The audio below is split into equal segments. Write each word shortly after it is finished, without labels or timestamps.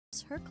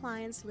Her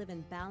clients live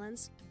in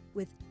balance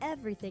with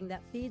everything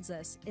that feeds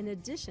us, in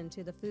addition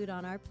to the food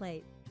on our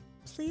plate.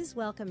 Please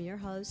welcome your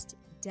host,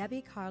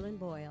 Debbie Carlin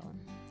Boyle.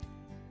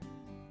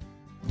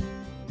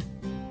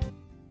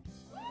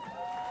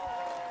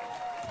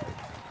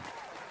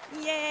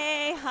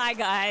 Yay! Hi,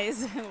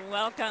 guys.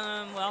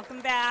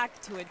 Welcome back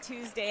to a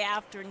Tuesday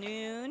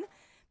afternoon,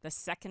 the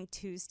second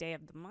Tuesday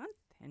of the month.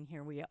 And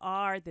here we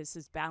are. This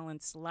is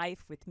Balanced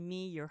Life with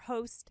me, your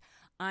host.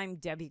 I'm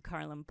Debbie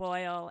Carlin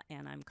Boyle,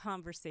 and I'm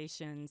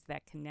conversations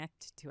that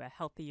connect to a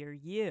healthier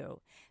you.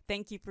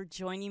 Thank you for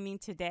joining me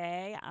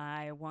today.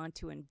 I want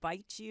to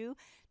invite you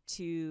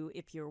to,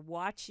 if you're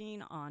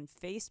watching on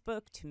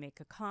Facebook, to make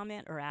a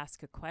comment or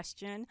ask a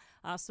question.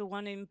 I also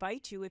want to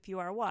invite you, if you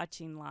are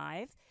watching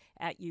live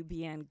at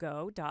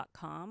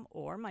ubngo.com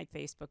or my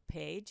Facebook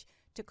page,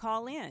 to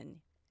call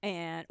in.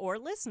 Or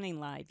listening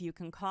live, you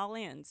can call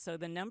in. So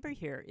the number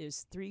here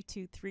is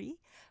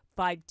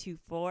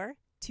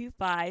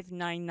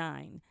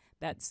 323-524-2599.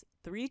 That's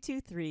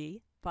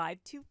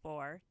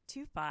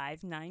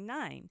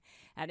 323-524-2599.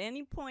 At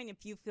any point,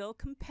 if you feel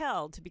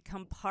compelled to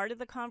become part of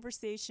the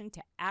conversation,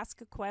 to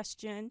ask a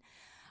question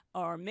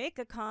or make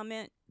a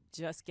comment,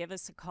 just give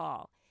us a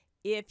call.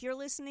 If you're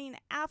listening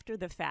after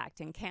the fact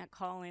and can't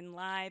call in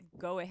live,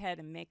 go ahead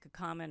and make a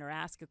comment or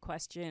ask a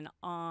question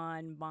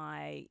on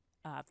my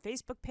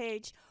Facebook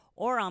page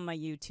or on my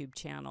YouTube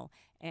channel,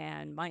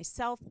 and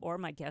myself or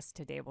my guest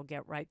today will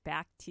get right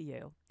back to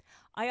you.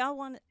 I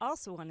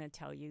also want to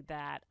tell you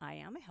that I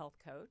am a health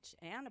coach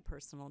and a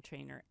personal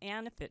trainer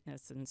and a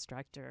fitness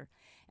instructor,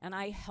 and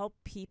I help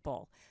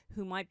people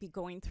who might be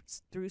going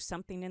through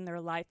something in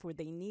their life where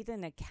they need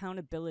an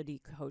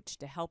accountability coach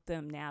to help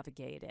them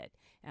navigate it.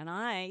 And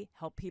I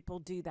help people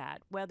do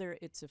that, whether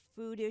it's a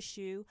food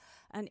issue,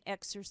 an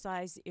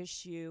exercise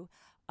issue,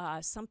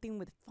 something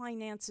with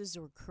finances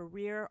or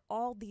career.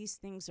 All these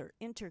things are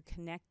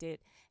interconnected,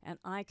 and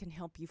I can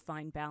help you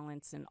find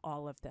balance in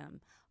all of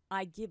them.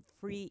 I give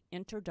free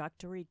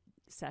introductory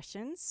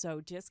sessions,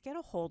 so just get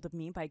a hold of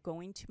me by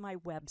going to my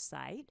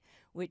website,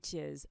 which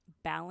is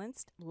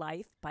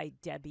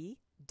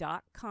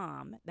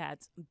balancedlifebydebbie.com.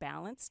 That's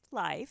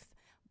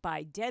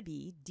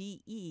balancedlifebydebbie,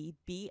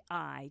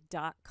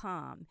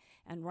 DEBI.com.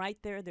 And right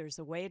there's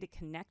a way to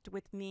connect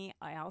with me.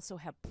 I also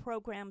have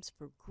programs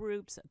for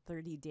groups, a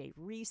 30-day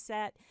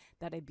reset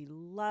that I'd be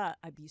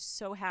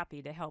so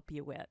happy to help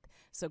you with.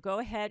 So go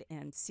ahead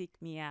and seek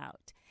me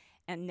out.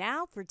 And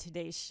now for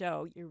today's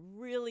show, you're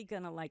really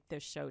going to like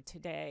this show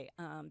today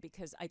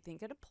because I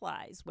think it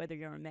applies. Whether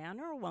you're a man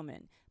or a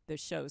woman, the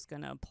show's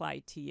going to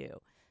apply to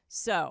you.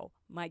 So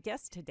my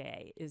guest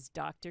today is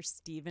Dr.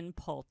 Stephan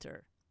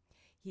Poulter.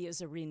 He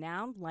is a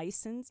renowned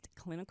licensed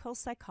clinical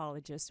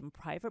psychologist in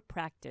private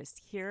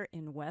practice here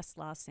in West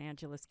Los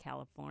Angeles,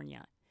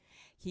 California.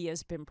 He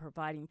has been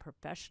providing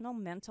professional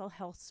mental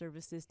health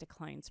services to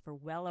clients for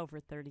well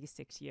over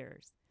 36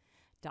 years.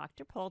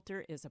 Dr.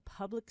 Poulter is a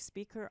public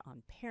speaker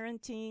on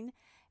parenting,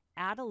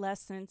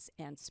 adolescence,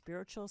 and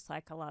spiritual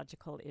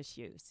psychological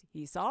issues.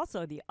 He's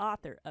also the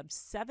author of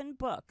 7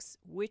 books,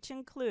 which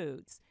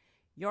includes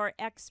Your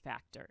X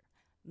Factor,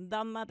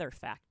 The Mother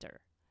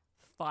Factor,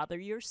 Father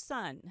Your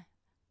Son,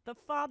 The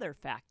Father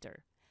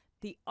Factor,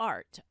 The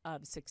Art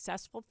of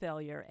Successful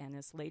Failure, and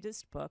his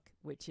latest book,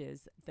 which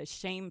is The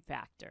Shame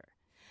Factor.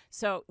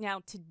 So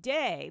now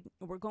today,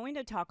 we're going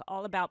to talk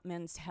all about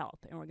men's health,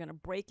 and we're going to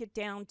break it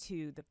down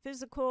to the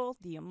physical,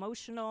 the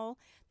emotional,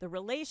 the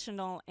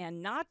relational,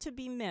 and not to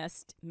be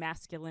missed,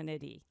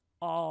 masculinity,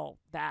 all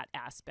that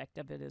aspect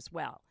of it as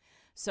well.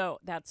 So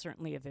that's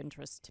certainly of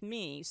interest to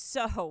me.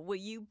 So will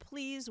you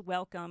please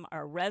welcome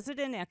our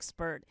resident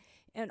expert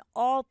in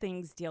all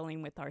things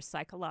dealing with our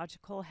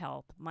psychological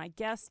health, my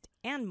guest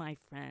and my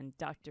friend,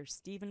 Dr.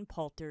 Stephan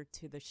Poulter,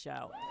 to the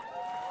show.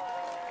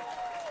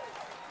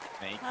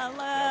 Thank you.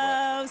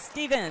 Hello,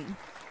 Stephan.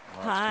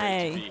 Hi.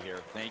 It's great to be here.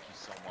 Thank you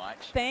so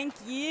much. Thank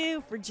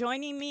you for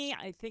joining me.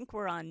 I think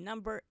we're on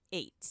number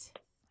 8.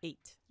 8.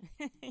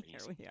 Here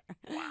we are.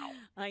 Wow.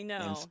 I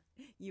know.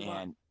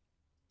 And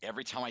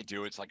every time I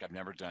do, it's like I've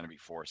never done it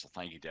before. So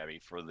thank you, Debbie,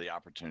 for the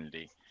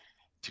opportunity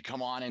to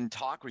come on and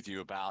talk with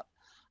you about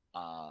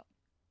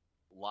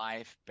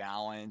life,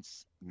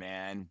 balance,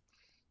 men.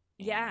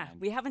 Yeah,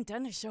 we haven't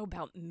done a show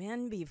about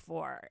men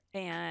before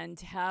and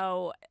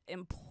how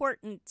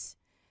important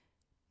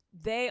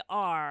they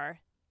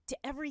are to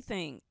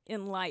everything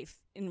in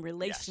life, in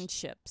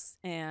relationships,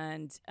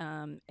 yes.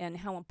 And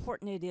how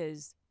important it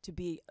is to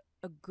be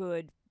a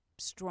good,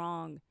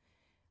 strong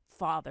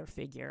father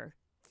figure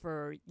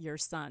for your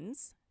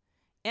sons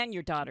and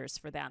your daughters,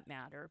 for that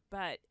matter.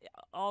 But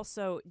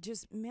also,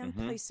 just men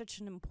play such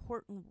an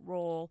important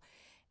role.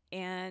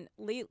 And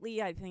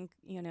lately, I think,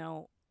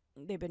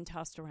 they've been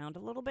tossed around a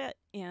little bit,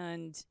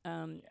 and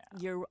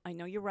I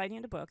know you're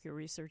writing a book, you're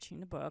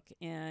researching a book,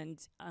 and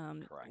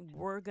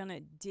we're going to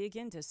dig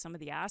into some of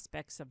the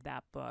aspects of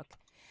that book.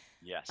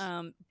 Yes.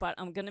 But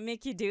I'm going to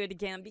make you do it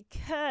again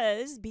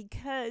because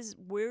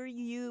where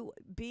you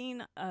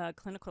being a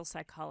clinical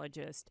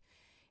psychologist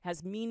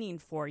has meaning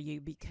for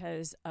you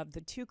because of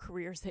the 2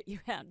 careers that you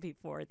had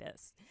before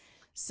this.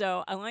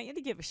 So I want you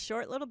to give a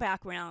short little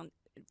background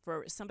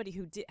for somebody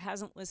who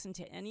hasn't listened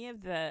to any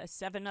of the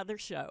 7 other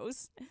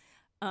shows.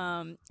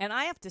 And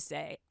I have to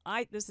say,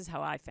 this is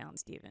how I found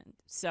Stephan.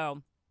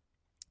 So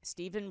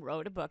Stephan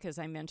wrote a book, as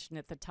I mentioned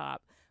at the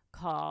top,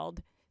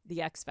 called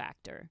The X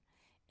Factor.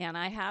 And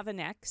I have an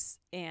ex,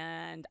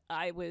 and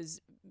I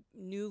was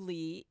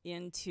newly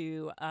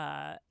into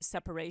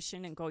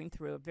separation and going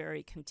through a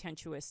very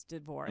contentious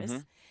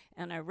divorce.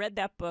 And I read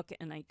that book,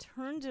 and I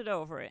turned it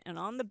over, and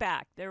on the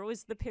back, there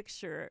was the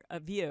picture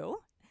of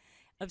you,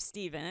 of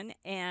Stephan,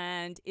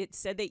 and it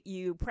said that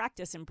you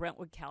practice in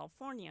Brentwood,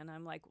 California. And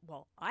I'm like,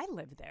 well, I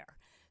live there.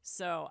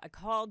 So I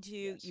called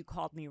you, you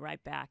called me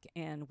right back,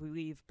 and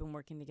we've been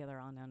working together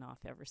on and off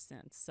ever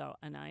since. So,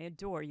 and I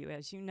adore you,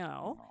 as you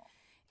know.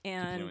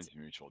 And feelings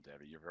mutual,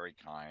 Debbie. You're very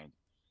kind.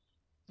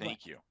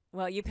 Thank you.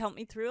 Well, you've helped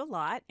me through a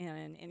lot, and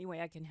in any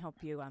way I can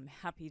help you, I'm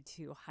happy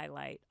to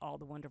highlight all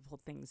the wonderful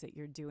things that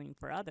you're doing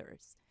for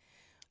others.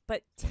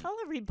 But tell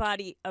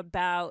everybody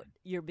about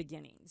your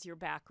beginnings, your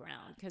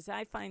background, because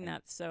I find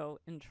that so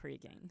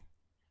intriguing.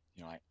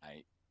 You know,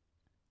 I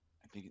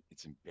think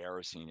it's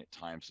embarrassing at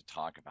times to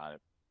talk about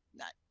it.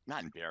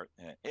 Not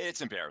embarrassing.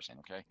 It's embarrassing,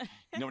 okay?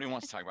 Nobody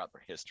wants to talk about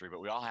their history,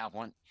 but we all have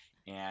one.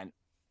 And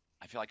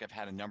I feel like I've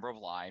had a number of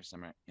lives.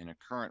 I'm in a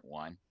current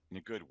one in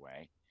a good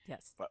way.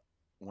 Yes. But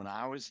when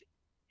I was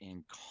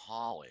in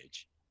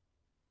college,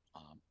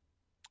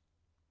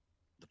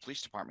 the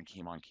police department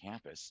came on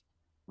campus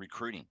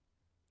recruiting.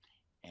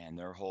 And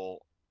their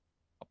whole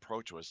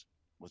approach was,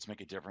 let's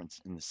make a difference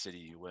in the city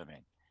you live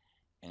in.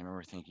 And I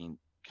remember thinking,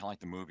 kind of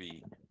like the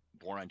movie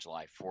Born on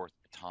July 4th,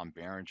 Tom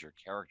Berenger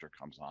character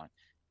comes on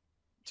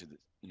to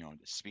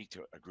speak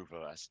to a group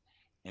of us.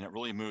 And it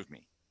really moved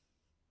me.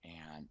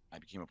 And I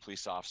became a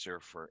police officer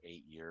for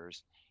 8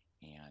 years.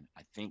 And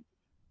I think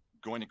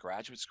going to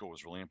graduate school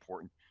was really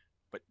important.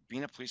 But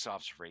being a police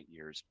officer for 8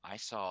 years, I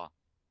saw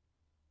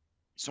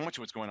so much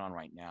of what's going on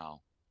right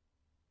now.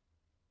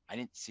 I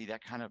didn't see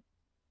that kind of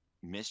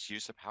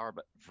misuse of power,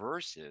 but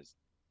versus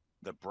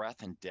the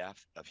breadth and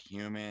depth of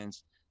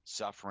humans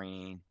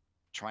suffering,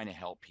 trying to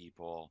help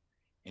people,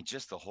 and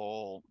just the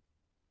whole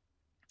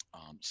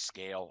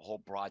scale, whole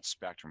broad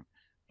spectrum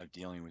of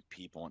dealing with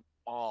people in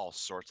all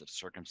sorts of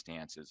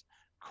circumstances,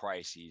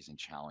 crises, and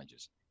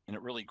challenges. And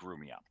it really grew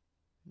me up.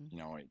 You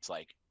know, it's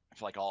like, I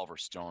feel like Oliver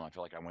Stone. I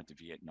feel like I went to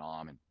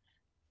Vietnam and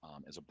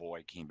as a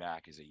boy came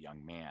back as a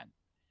young man.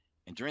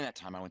 And during that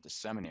time, I went to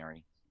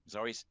seminary because I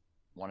always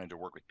wanted to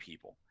work with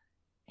people.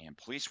 And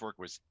police work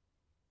was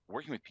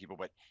working with people,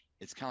 but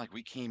it's kind of like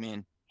we came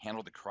in,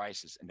 handled the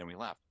crisis, and then we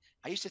left.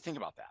 I used to think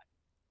about that.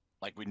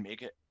 Like we'd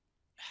make it,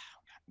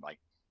 like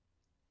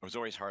it was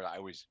always hard. I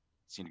always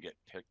seemed to get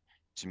picked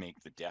to make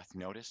the death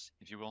notice,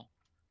 if you will,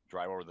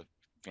 drive over the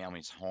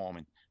family's home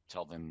and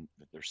tell them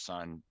that their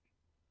son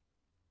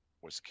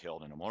was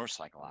killed in a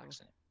motorcycle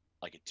accident,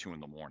 like at 2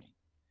 a.m.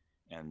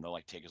 And they'll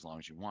like take as long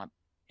as you want.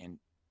 And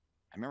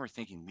I remember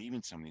thinking,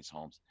 leaving some of these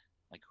homes,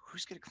 like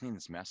who's going to clean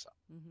this mess up?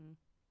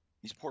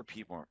 These poor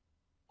people are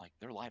like,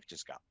 their life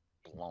just got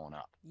blown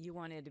up. You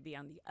wanted to be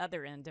on the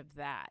other end of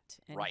that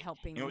and right.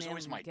 helping it was them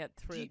always my get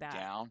through deep that.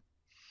 Down.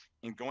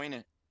 And going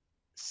to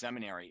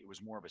seminary, it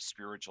was more of a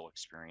spiritual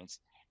experience,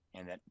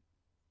 and that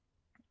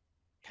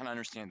kind of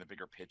understand the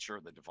bigger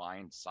picture, the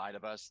divine side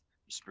of us,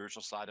 the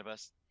spiritual side of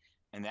us.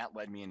 And that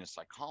led me into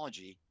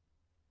psychology,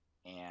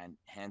 and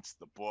hence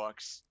the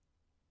books,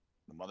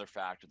 the mother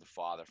factor, the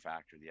father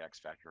factor, the X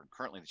factor, and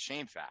currently the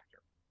shame factor.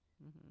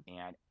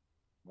 And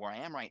where I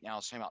am right now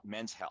is talking about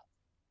men's health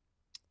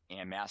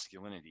and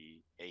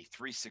masculinity, a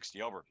 360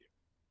 overview.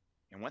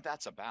 And what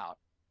that's about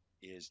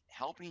is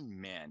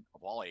helping men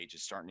of all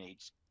ages, starting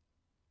age,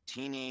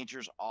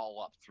 teenagers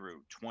all up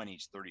through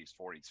 20s, 30s,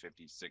 40s,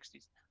 50s,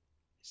 60s,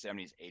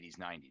 70s, 80s,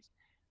 90s,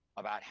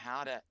 about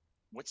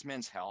what's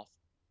men's health,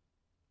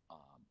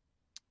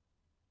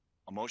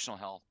 emotional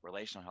health,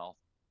 relational health,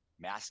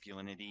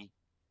 masculinity,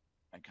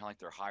 and kind of like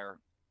their higher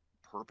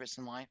purpose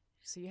in life.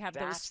 So you have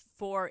those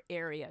 4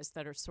 areas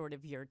that are sort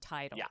of your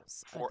titles.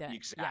 Yeah,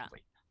 exactly.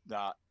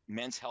 The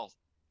men's health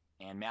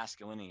and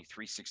masculinity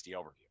 360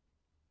 overview.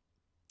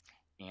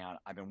 And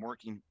I've been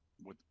working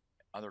with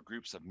other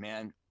groups of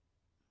men,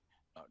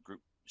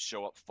 group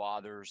Show Up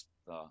Fathers,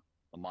 the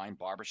Mind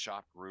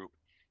Barbershop group,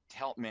 to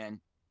help men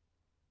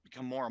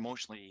become more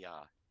emotionally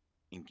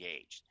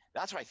engaged.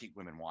 That's what I think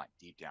women want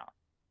deep down.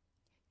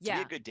 To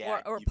be a good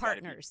dad, or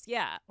partners,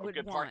 would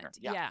good want.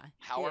 Partner,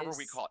 however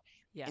we call it.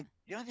 Yeah. And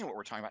the other thing what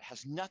we're talking about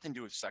has nothing to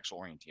do with sexual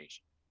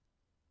orientation.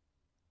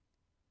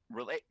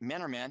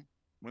 Men are men,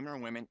 women are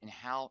women, and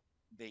how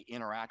they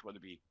interact, whether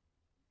it be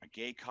a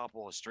gay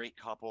couple, a straight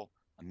couple,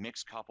 a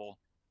mixed couple,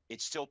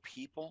 it's still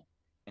people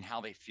and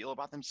how they feel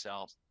about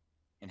themselves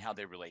and how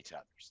they relate to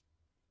others.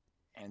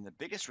 And the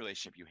biggest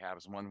relationship you have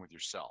is one with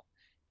yourself.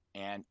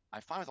 And I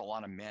find with a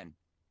lot of men,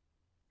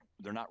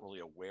 they're not really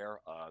aware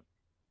of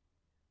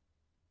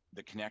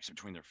the connection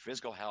between their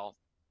physical health,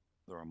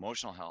 their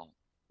emotional health,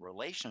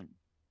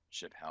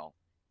 relationship health,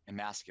 and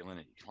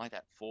masculinity. Kind of like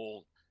that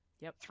full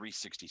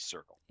 360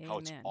 circle. Amen. How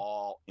it's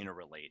all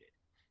interrelated,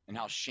 and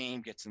how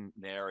shame gets in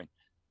there, and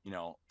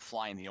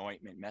fly in the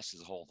ointment, messes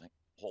the whole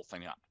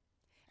thing up.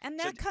 And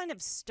So that kind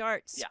of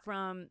starts yeah,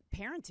 from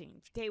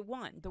parenting, day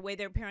one, the way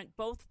they parent,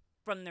 both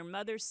from their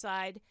mother's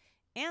side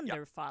and yep,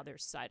 their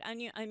father's side. I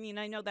mean,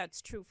 I know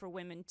that's true for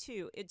women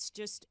too. It's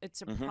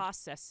a hmm,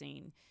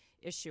 processing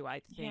issue, I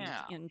think,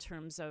 yeah, in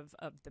terms of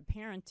the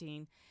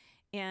parenting.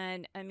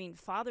 And I mean,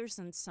 fathers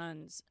and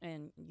sons,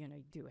 and you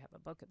do have a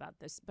book about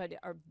this, but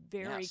are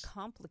very yes,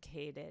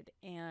 complicated.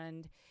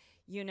 And,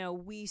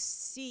 we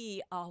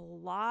see a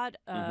lot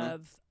hmm,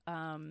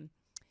 of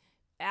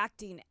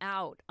acting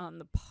out on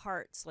the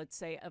parts, let's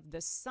say, of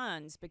the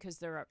sons because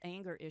there are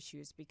anger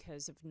issues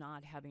because of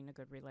not having a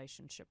good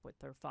relationship with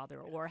their father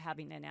or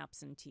having an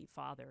absentee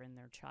father in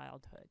their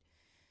childhood.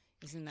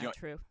 Isn't you that know,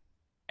 true?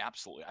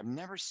 absolutely. I've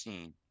never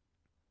seen,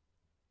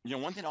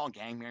 one thing all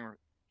gang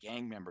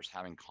members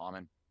have in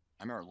common.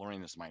 I remember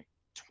learning this in my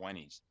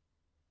 20s.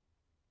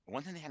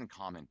 One thing they had in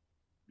common,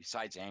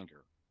 besides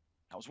anger,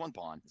 that was one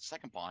bond. The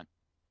second bond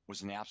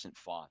was an absent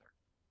father,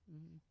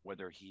 Mm-hmm.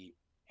 whether he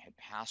had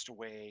passed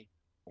away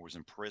or was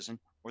in prison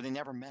or they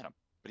never met him,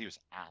 but he was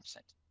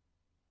absent.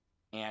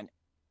 And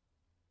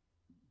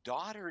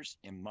daughters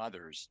and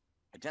mothers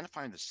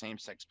identifying the same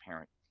sex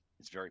parent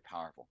is very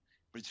powerful,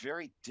 but it's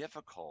very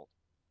difficult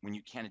when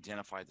you can't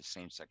identify the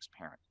same sex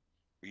parent,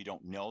 or you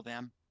don't know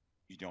them,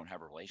 you don't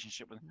have a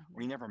relationship with them,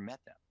 or Mm-hmm. you never met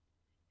them.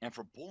 And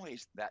for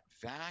boys, that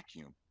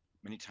vacuum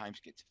many times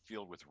gets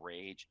filled with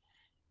rage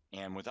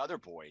and with other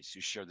boys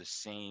who share the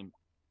same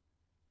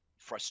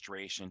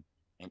frustration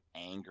and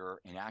anger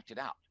and act it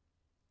out.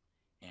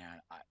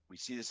 And we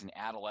see this in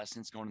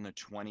adolescence going in the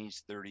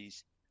 20s,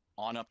 30s,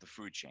 on up the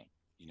food chain,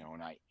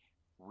 and I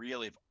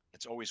really,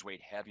 it's always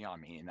weighed heavy on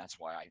me. And that's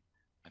why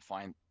I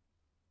find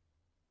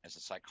as a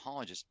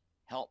psychologist,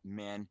 help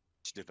men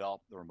to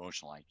develop their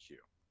emotional IQ.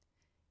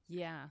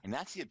 Yeah, And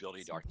that's the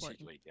ability it's to important.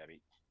 articulate,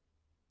 Debbie,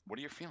 what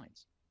are your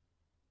feelings?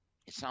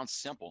 It sounds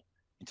simple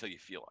until you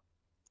feel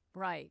it.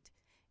 Right.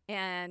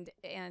 And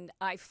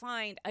I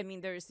find, I mean,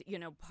 there's,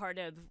 part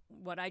of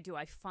what I do,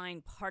 I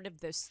find part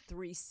of this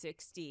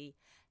 360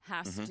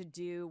 has Mm-hmm. to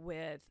do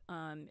with,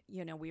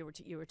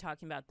 you were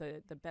talking about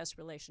the best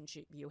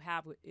relationship you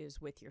have is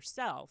with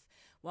yourself.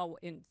 Well,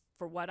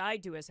 for what I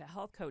do as a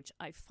health coach,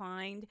 I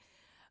find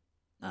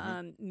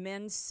Mm-hmm.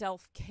 men's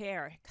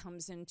self-care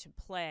comes into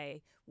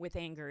play with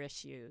anger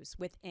issues,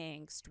 with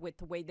angst, with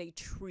the way they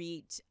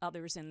treat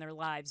others in their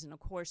lives. And of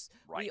course,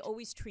 we Right.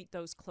 always treat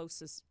those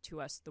closest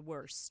to us the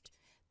worst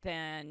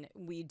than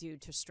we do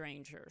to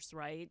strangers,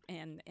 right?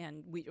 And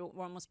we're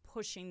almost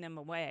pushing them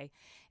away.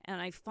 And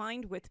I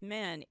find with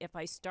men, if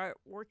I start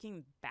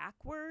working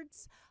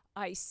backwards,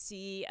 I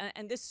see,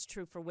 and this is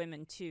true for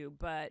women too,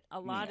 but a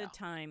lot Yeah. of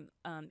time,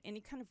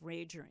 any kind of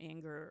rage or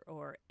anger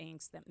or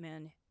angst that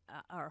men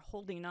are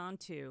holding on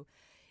to,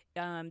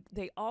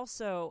 they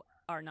also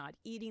are not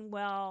eating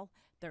well.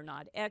 They're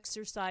not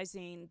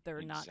exercising.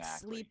 They're not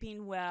Exactly.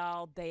 sleeping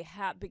well.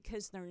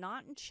 Because they're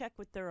not in check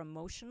with their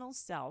emotional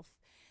self,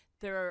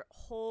 their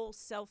whole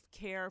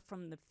self-care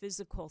from the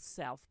physical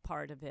self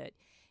part of it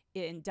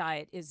in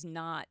diet is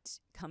not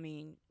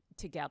coming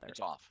together. It's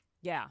off.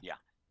 Yeah. Yeah.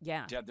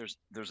 Yeah. Deb,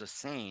 there's a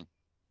saying,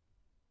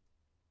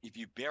 if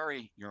you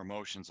bury your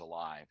emotions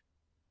alive,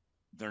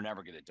 they're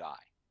never going to die.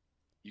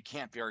 You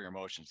can't bury your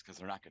emotions because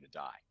they're not going to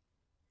die.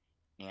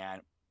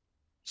 And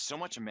so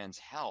much of men's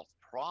health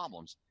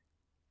problems,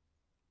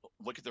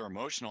 look at their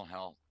emotional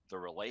health, their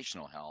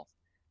relational health,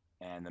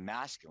 and the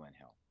masculine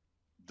health.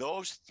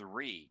 Those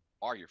three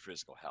are your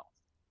physical health.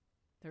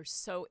 They're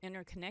so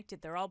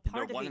interconnected. They're all They're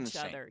part of one and the each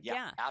same. other. Yeah,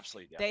 Yeah.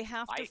 absolutely, Deb. They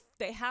I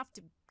they have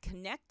to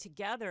connect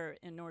together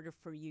in order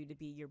for you to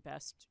be your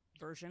best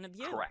version of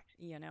you, correct.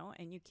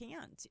 and you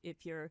can't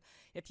if you're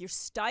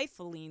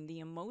stifling the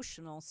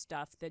emotional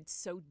stuff that's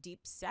so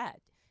deep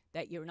set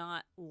that you're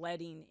not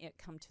letting it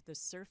come to the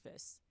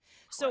surface.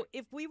 So Correct.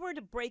 if we were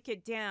to break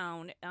it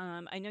down,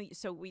 I know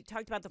so we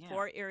talked about the Yeah.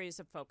 four areas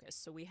of focus.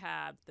 So we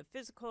have the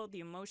physical, the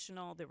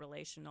emotional, the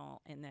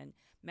relational, and then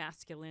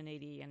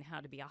masculinity and how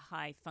to be a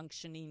high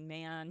functioning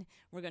man.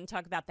 We're going to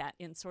talk about that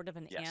in sort of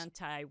an Yes.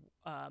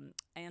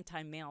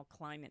 anti male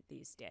climate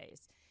these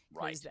days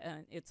because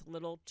Right. it's a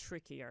little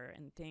trickier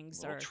and A things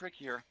little are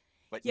trickier,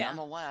 but yeah,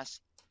 nonetheless,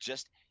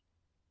 just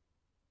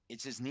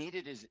it's as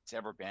needed as it's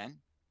ever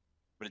been,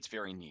 but it's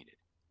very needed.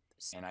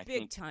 And I big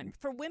think, time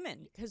for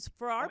women because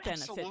for our oh,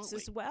 benefits absolutely.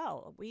 as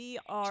well. We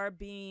are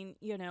being,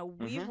 we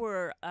Mm-hmm.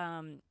 were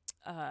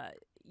uh,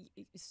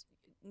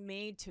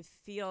 made to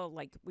feel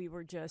like we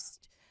were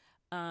just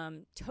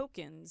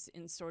tokens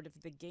in sort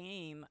of the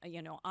game.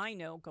 I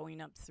know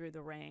going up through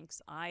the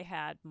ranks, I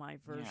had my Yeah.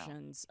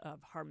 versions of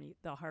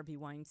the Harvey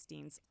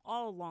Weinsteins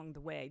all along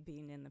the way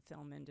being in the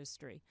film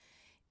industry.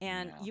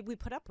 And Yeah. we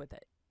put up with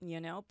it,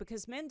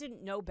 because men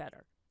didn't know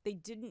better. They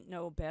didn't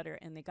know better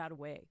and they got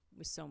away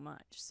with so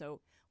much.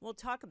 So we'll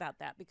talk about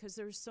that because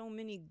there's so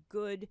many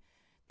good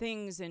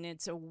things and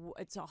it's a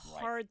Right.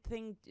 hard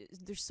thing.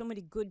 There's so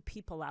many good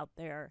people out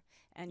there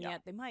and Yeah.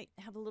 yet they might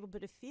have a little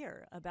bit of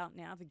fear about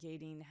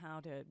navigating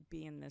how to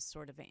be in this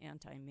sort of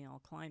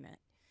anti-male climate.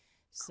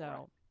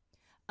 Correct.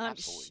 So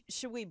Absolutely.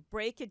 Should we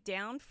break it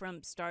down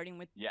from starting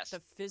with Yes. the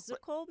But,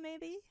 physical,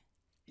 maybe?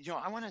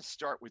 I want to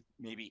start with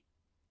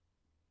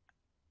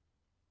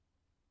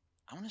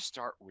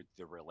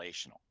the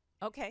relational,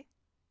 Okay,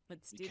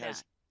 let's do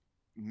because that.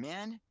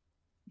 men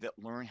that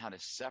learn how to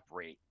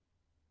separate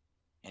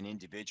and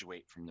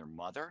individuate from their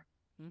mother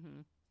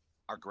Mm-hmm.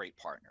 are great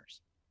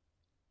partners.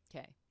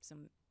 Okay, so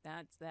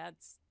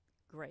that's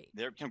great.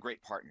 They become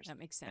great partners. That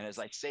makes And as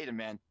sense. I say to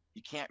men,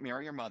 you can't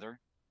marry your mother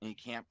and you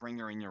can't bring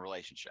her in your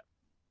relationship.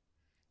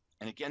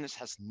 And again, this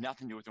has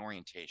nothing to do with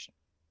orientation.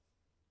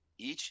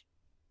 Each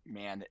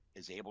man that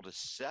is able to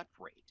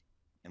separate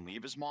and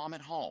leave his mom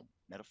at home,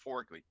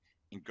 metaphorically,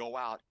 and go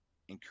out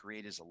and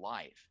create his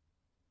life,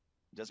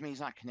 doesn't mean he's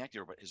not connected to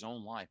her, but his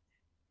own life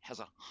has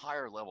a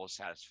higher level of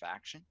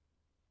satisfaction,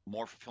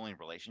 more fulfilling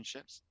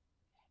relationships,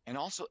 and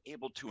also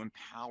able to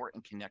empower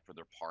and connect with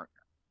their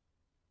partner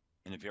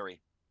in a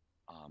very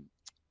um,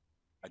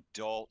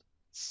 adult,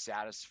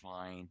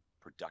 satisfying,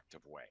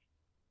 productive way.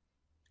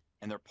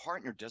 And their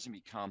partner doesn't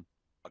become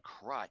a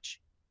crutch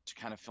to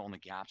kind of fill in the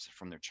gaps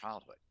from their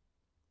childhood.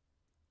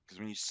 Because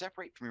when you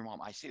separate from your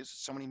mom, I see this with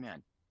so many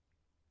men,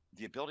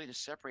 the ability to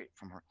separate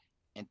from her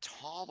and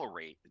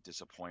tolerate the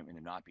disappointment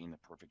of not being the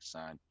perfect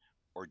son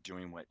or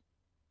doing what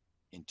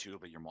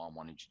intuitively your mom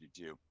wanted you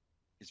to do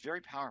is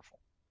very powerful.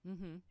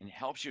 Mm-hmm. And it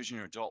helps you as in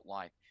your adult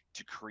life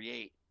to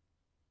create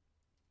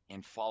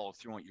and follow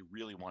through on what you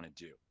really want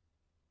to do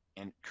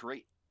and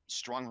create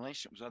strong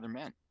relationships with other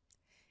men.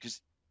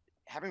 Because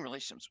having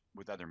relationships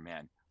with other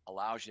men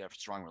allows you to have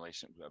strong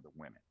relationships with other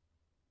women.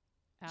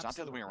 It's not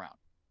the other way Absolutely.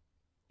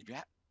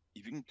 around.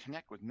 If you can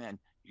connect with men,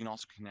 you can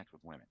also connect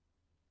with women.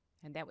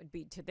 And that would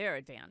be to their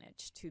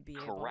advantage to be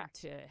able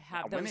Correct. to Now,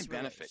 have women those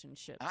benefit.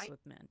 relationships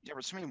with men. There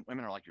were so many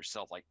women are like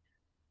yourself, like,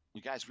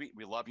 you guys, we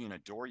love you and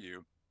adore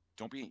you.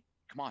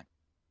 Come on.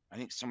 I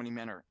think so many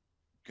men are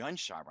gun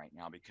shy right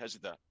now because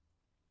of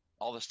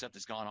all the stuff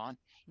that's gone on.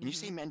 And you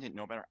Mm-hmm. say men didn't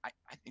know better.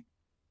 I think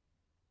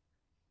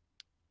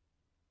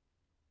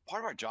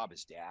part of our job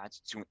as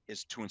dads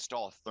is to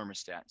install a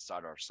thermostat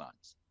inside our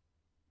sons.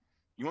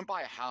 You wouldn't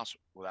buy a house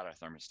without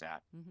a thermostat.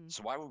 Mm-hmm.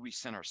 So why would we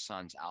send our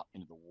sons out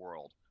into the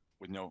world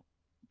with no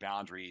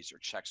boundaries or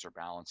checks or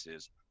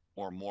balances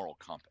or moral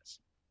compass?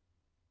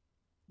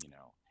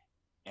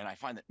 And I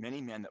find that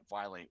many men that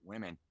violate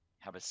women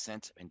have a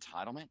sense of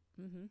entitlement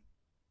Mm-hmm.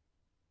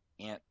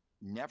 and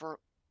never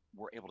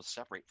were able to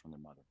separate from their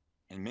mother.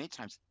 And many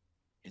times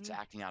it's Mm.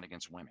 acting out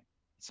against women.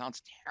 It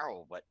sounds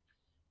terrible, but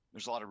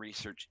there's a lot of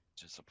research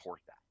to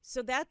support that.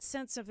 So that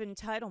sense of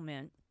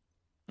entitlement,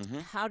 Mm-hmm.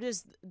 how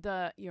does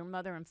your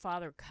mother and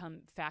father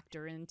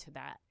factor into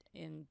that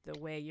in the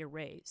way you're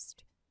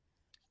raised?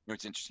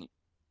 It's interesting.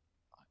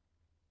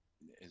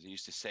 As I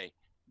used to say,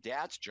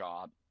 dad's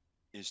job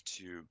is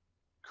to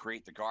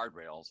create the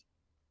guardrails.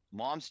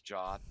 Mom's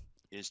job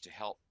is to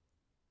help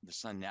the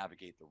son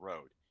navigate the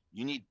road.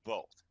 You need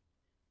both.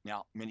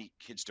 Now, many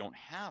kids don't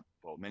have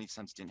both. Many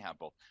sons didn't have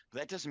both. But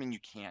that doesn't mean you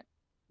can't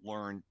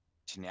learn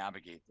to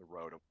navigate the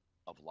road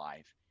of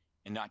life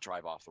and not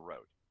drive off the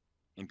road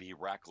and be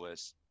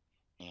reckless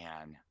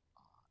and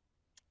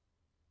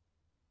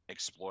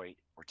exploit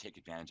or take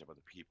advantage of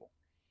other people.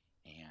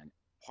 And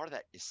part of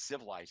that is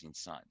civilizing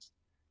sons.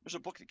 There's a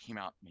book that came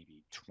out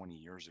maybe 20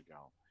 years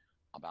ago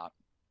about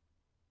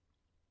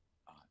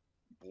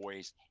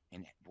boys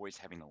and boys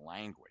having a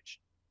language,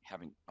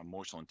 having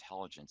emotional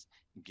intelligence,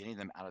 and getting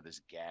them out of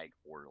this gag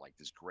or like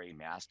this gray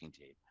masking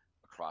tape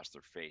across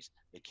their face.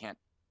 They can't,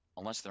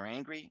 unless they're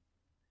angry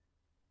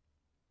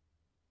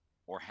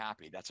or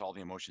happy, that's all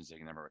the emotions they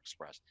can ever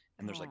express.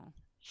 And there's like Oh,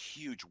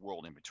 huge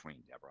world in between,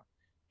 Deborah.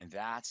 And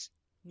that's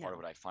part of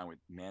yeah. what I find with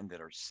men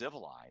that are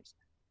civilized,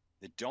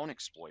 that don't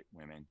exploit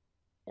women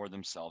or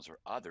themselves or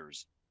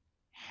others,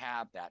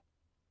 have that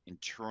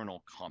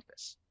internal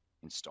compass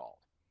installed.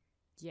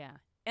 Yeah.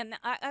 And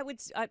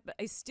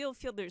I still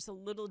feel there's a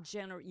little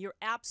you're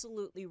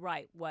absolutely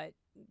right what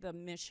the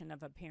mission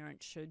of a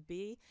parent should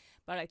be,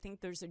 but I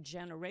think there's a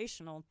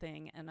generational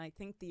thing, and I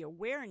think the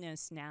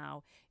awareness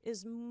now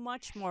is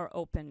much more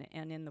open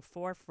and in the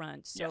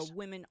forefront, so Yes.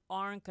 women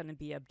aren't going to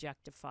be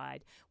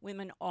objectified.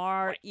 Women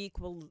are Right.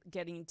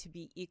 getting to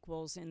be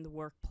equals in the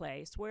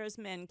workplace, whereas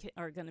men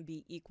are going to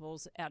be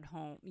equals at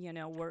home.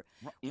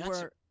 That's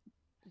We're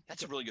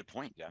that's a really good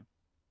point, Deb.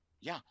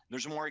 Yeah,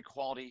 there's more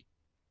equality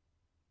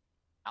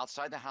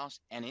outside the house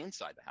and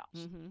inside the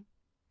house. hmm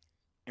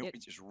it,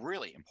 It's just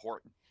really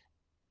important.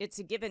 it's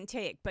a give and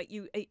take, but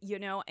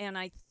and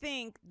I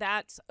think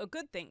that's a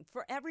good thing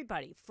for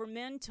everybody, for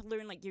men to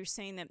learn, like you're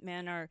saying, that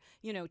men are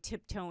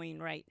tiptoeing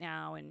right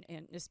now, and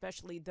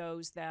especially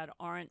those that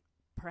aren't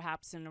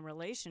perhaps in a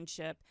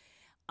relationship.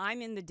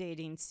 I'm in the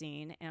dating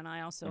scene, and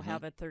I also Mm-hmm.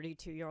 have a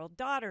 32-year-old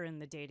daughter in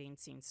the dating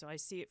scene, so I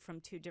see it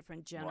from two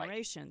different Right.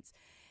 generations.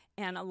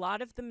 And a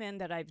lot of the men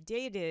that I've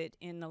dated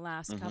in the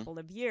last Mm-hmm. couple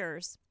of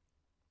years,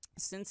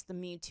 since the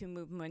Me Too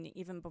movement,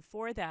 even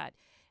before that,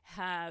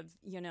 have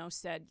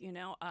said,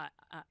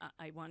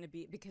 I want to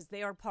be, because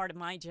they are part of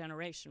my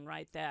generation,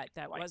 right? That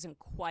Right. wasn't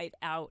quite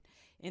out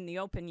in the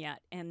open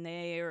yet, and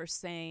they are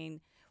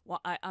saying,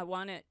 well, I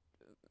want to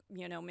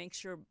make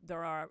sure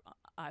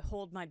I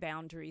hold my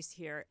boundaries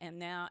here. And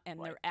now, and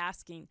Right. they're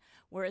asking,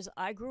 whereas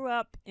I grew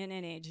up in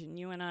an age, and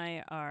you and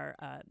I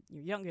are,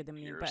 you're younger than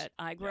me, Peers. but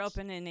I grew Yes. up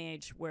in an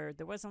age where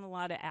there wasn't a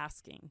lot of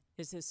asking.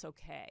 Is this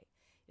okay?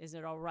 Is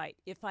it all right?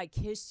 If I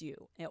kiss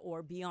you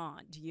or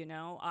beyond,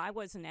 I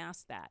wasn't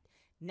asked that.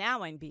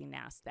 Now I'm being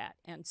asked that.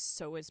 And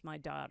so is my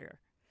daughter.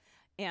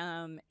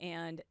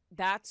 And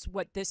that's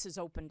what this has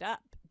opened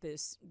up,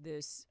 this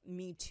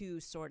Me Too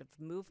sort of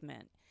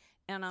movement.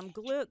 And I'm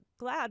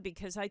glad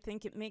because I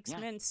think it makes Yeah.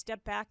 men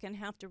step back and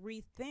have to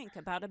rethink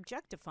about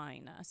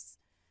objectifying us.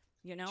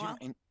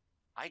 And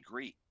I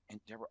agree.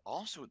 And Deborah,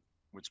 also,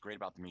 what's great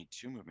about the Me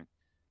Too movement,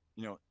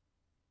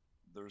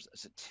 there's a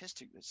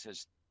statistic that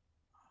says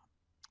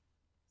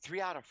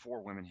 3 out of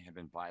 4 women have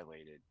been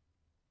violated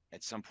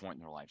at some point in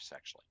their life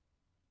sexually.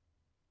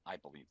 I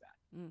believe that.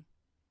 Mm. And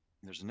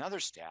there's another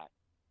stat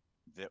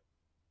that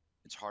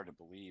it's hard to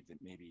believe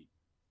that maybe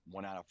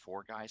 1 out of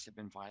 4 guys have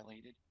been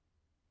violated.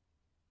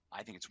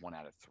 I think it's 1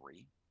 out of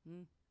 3.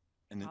 Mm,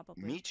 And the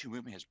probably. Me Too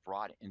movement has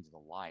brought into the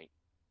light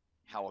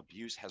how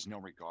abuse has no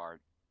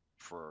regard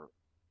for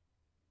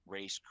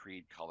race,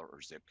 creed, color,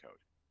 or zip code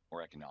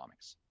or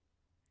economics.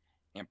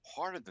 And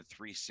part of the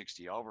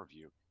 360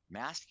 overview,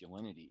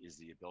 masculinity is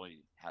the ability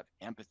to have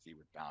empathy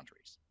with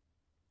boundaries.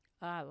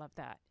 I love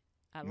that.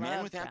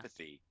 Men with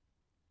empathy,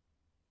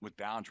 with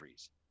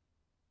boundaries,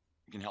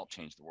 can help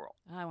change the world.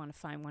 I want to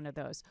find one of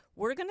those.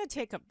 We're going to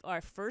take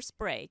our first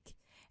break,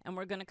 and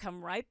we're going to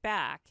come right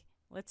back.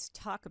 Let's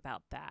talk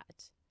about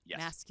that. Yes.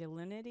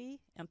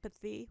 Masculinity,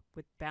 empathy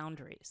with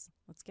boundaries.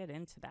 Let's get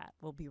into that.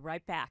 We'll be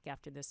right back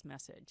after this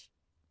message.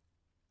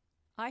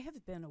 I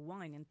have been a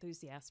wine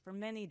enthusiast for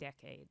many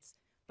decades,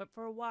 but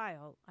for a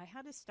while I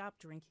had to stop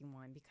drinking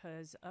wine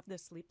because of the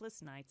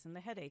sleepless nights and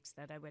the headaches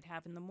that I would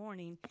have in the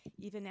morning,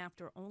 even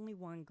after only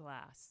one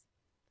glass.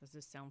 Does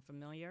this sound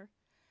familiar?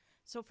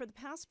 So for the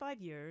past 5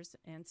 years,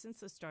 and since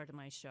the start of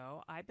my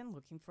show, I've been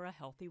looking for a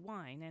healthy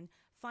wine, and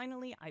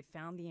finally I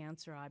found the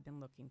answer I've been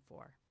looking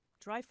for: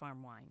 Dry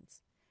Farm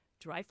wines.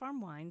 Dry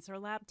Farm wines are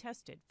lab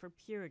tested for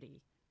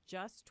purity,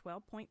 just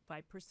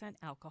 12.5%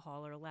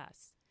 alcohol or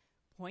less,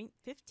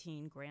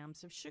 0.15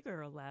 grams of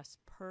sugar or less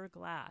per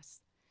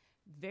glass,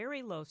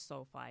 very low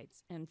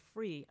sulfites, and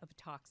free of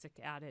toxic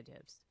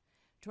additives.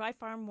 Dry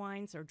Farm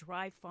wines are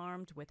dry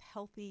farmed with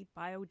healthy,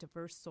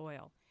 biodiverse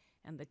soil,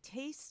 and the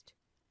taste,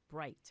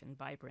 bright and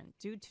vibrant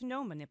due to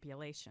no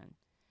manipulation.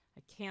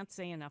 I can't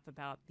say enough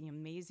about the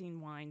amazing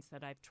wines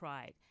that I've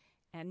tried.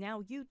 And now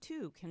you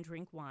too can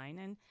drink wine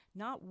and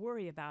not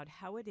worry about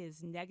how it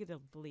is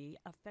negatively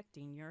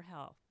affecting your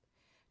health.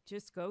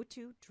 Just go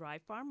to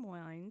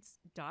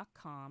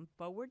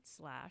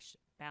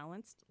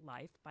dryfarmwines.com/balanced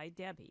life by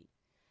Debbie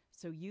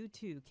so you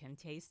too can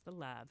taste the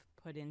love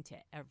put into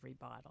every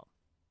bottle.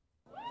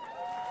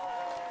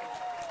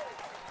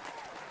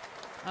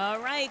 All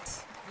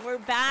right, we're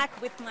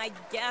back with my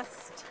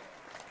guest,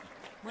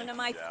 one of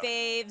my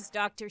faves,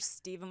 Dr.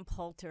 Stephan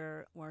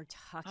Poulter. We're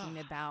talking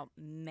about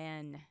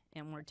men,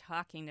 and we're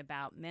talking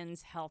about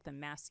men's health and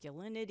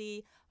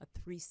masculinity, a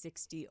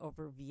 360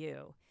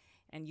 overview.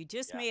 And you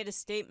just made a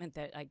statement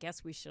that I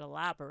guess we should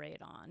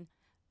elaborate on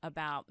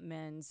about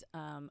men's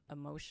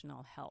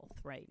emotional health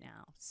right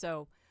now.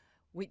 So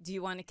do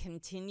you want to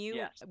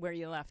continue where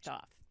you left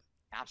off?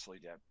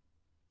 Absolutely, Deb.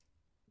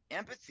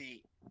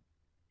 Empathy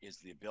is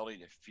the ability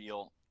to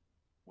feel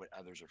what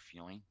others are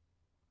feeling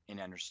and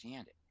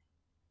understand it.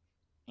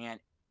 And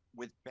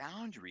with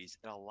boundaries,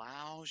 it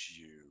allows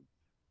you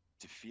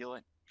to feel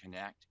it,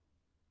 connect,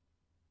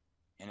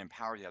 and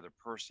empower the other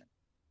person.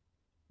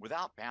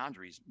 Without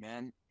boundaries,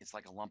 men, it's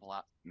like a lump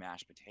of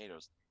mashed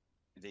potatoes.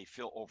 They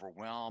feel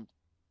overwhelmed,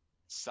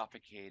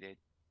 suffocated,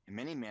 and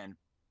many men,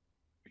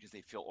 because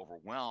they feel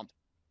overwhelmed,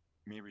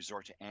 may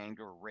resort to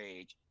anger or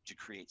rage to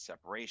create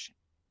separation.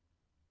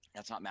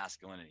 That's not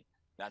masculinity.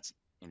 That's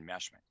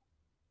enmeshment.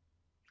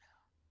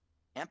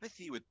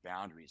 Empathy with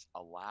boundaries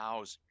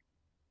allows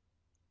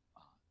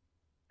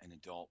an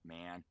adult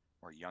man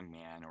or a young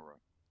man or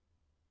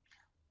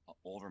an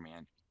older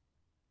man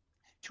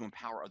to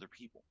empower other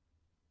people,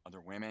 other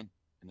women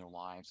in their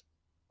lives,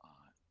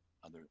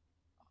 other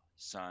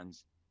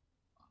sons,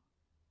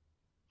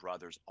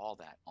 brothers, all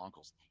that,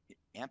 uncles.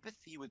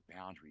 Empathy with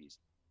boundaries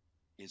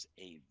is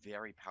a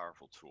very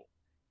powerful tool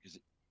because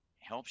it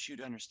helps you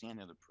to understand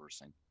the other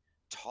person,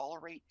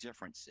 tolerate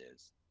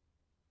differences,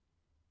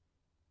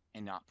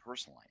 and not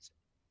personalize it.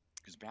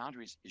 Because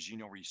boundaries is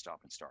where you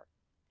stop and start.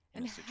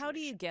 And how do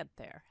you get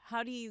there?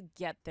 How do you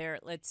get there?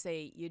 Let's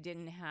say you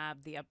didn't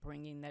have the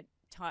upbringing that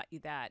taught you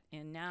that,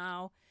 and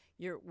now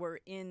we're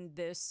in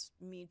this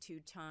Me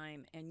Too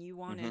time, and you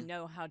want to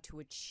know how to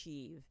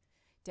achieve,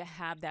 to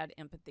have that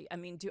empathy. I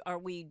mean, are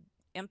we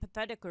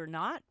empathetic or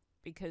not?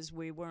 Because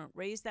we weren't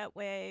raised that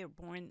way or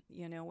born,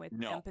 with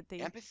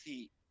empathy?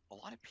 Empathy, a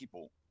lot of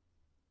people,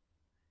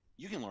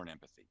 you can learn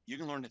empathy. You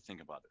can learn to think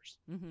of others.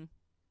 Mm-hmm.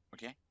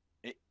 Okay?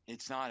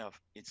 It's not,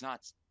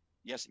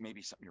 yes, it may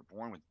be something you're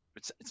born with,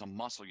 but it's a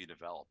muscle you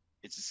develop.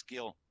 It's a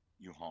skill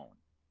you hone.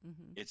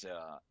 Mm-hmm. It's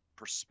a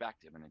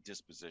perspective and a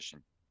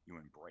disposition you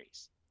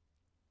embrace.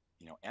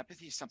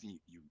 Empathy is something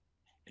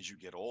as you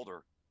get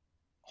older,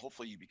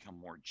 hopefully you become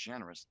more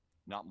generous,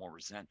 not more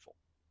resentful.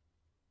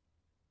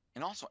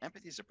 And also,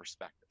 empathy is a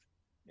perspective.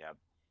 Yeah.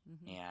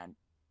 Mm-hmm. And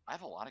I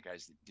have a lot of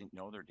guys that didn't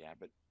know their dad,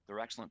 but they're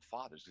excellent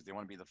fathers because they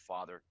want to be the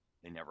father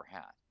they never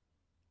had.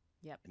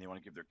 Yep. And they want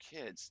to give their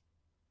kids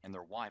and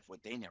their wife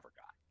what they never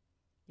got.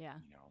 Yeah.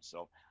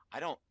 So I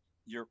don't,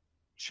 your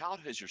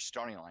childhood is your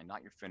starting line,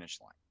 not your finish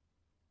line.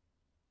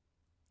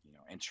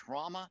 And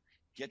trauma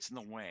gets in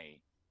the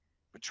way,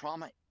 but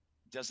trauma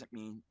doesn't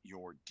mean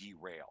you're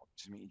derailed. It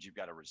just means you've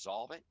got to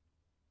resolve it,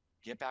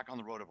 get back on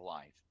the road of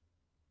life,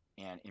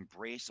 and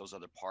embrace those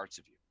other parts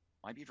of you.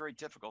 Might be very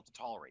difficult to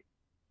tolerate,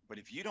 but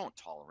if you don't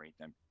tolerate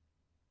them,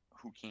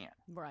 who can?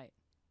 Right.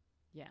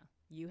 Yeah.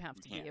 You have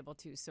Who to can? be able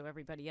to, so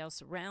everybody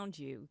else around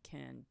you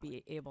can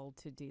be able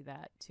to do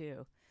that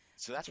too.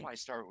 So that's why I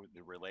started with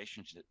the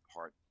relationship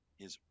part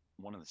is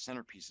one of the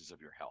centerpieces of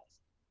your health.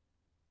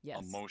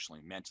 Yes.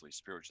 Emotionally, mentally,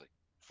 spiritually,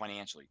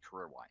 financially,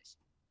 career-wise.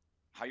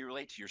 How you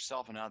relate to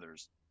yourself and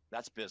others,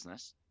 that's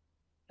business.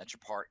 That's your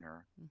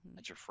partner. Mm-hmm.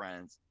 That's your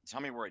friends.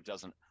 Tell me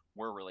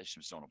where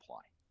relationships don't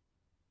apply.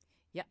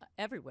 Yeah,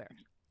 everywhere.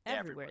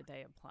 Everywhere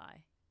they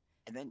apply.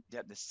 And then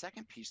the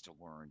second piece to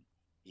learn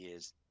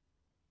is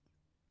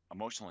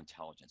emotional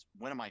intelligence.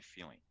 What am I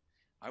feeling?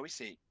 I always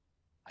say,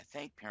 I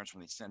thank parents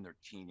when they send their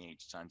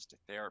teenage sons to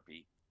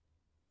therapy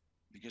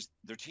because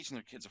they're teaching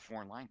their kids a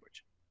foreign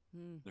language,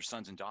 their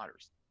sons and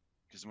daughters.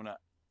 Because when a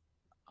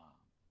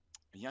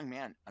young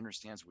man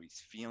understands what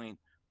he's feeling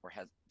or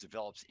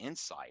develops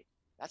insight,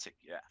 that's a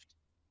gift.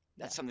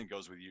 That's something that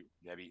goes with you,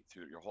 Debbie,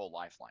 through your whole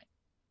lifeline.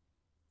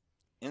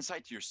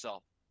 Insight to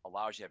yourself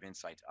allows you to have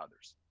insight to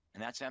others,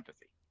 and that's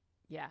empathy.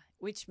 Yeah,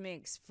 which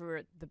makes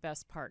for the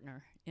best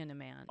partner in a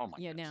man. Oh my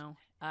goodness.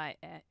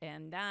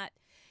 And that,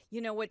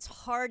 what's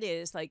hard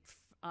is like,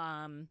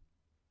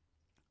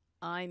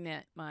 I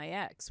met my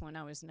ex when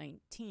I was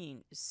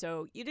 19.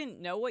 So you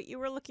didn't know what you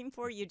were looking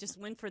for. You just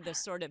went for the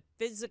sort of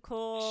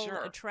physical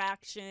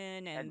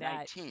attraction and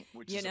at that, 19,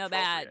 which is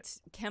that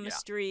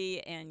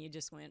chemistry, and you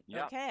just went,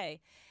 okay.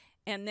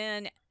 And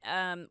then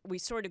we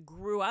sort of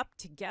grew up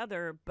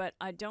together, but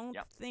I don't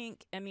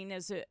think,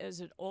 as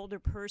an older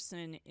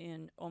person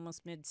in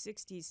almost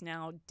mid-60s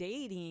now,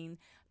 dating,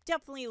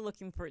 definitely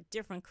looking for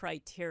different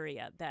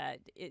criteria that,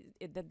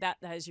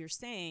 as you're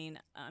saying,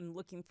 I'm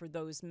looking for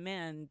those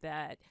men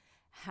that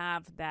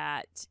have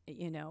that,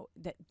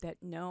 that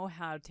know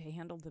how to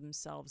handle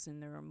themselves in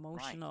their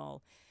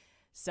emotional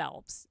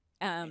selves.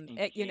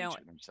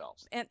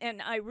 Themselves.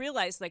 And I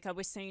realized, like I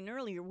was saying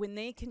earlier, when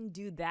they can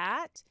do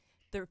that,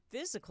 their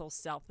physical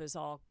self is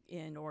all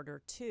in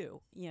order too,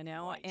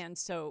 Right. And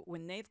so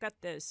when they've got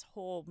this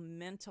whole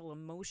mental,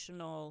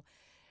 emotional,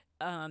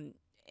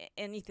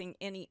 any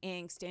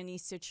angst, any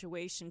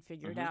situation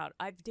figured out.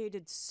 I've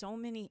dated so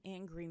many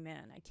angry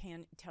men. I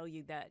can't tell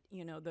you that,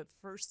 the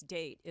first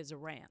date is a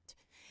rant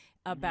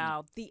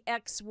about the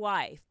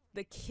ex-wife,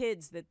 the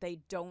kids that they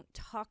don't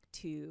talk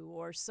to,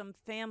 or some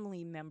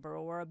family member,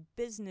 or a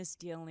business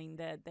dealing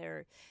that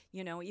they're,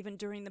 even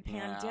during the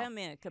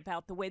pandemic,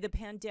 about the way the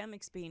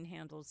pandemic's being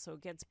handled. So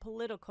it gets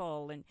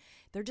political and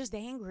they're just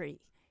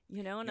angry,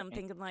 and I'm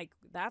thinking, like,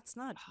 that's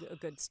not a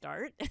good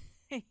start.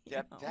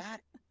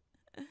 That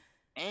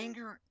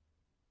anger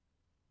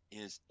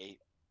it's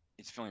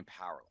feeling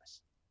powerless.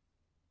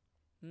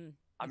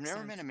 I've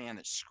never met a man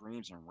that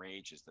screams and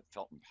rages that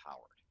felt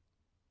empowered.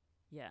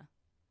 Yeah.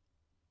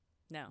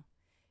 No,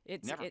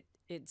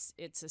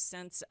 it's a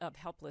sense of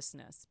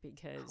helplessness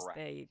because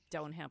they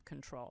don't have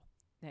control.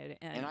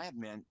 And I have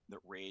men that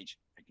rage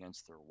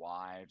against their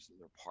wives,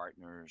 their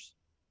partners.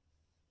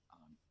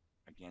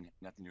 Again,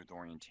 nothing to do with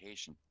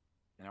orientation.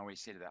 And I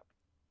always say to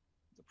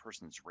the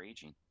person that's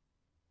raging,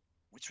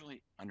 what's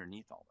really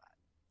underneath all that?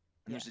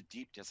 And there's a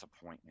deep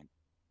disappointment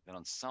that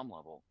on some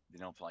level they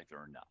don't feel like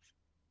they're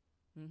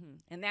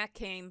enough. And that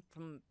came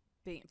from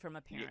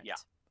a parent,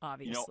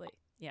 obviously.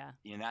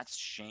 And that's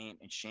shame,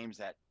 and shame's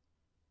that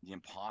the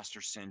imposter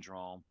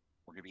syndrome.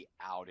 We're going to be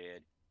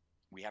outed.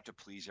 We have to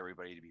please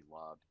everybody to be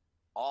loved.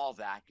 All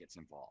that gets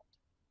involved.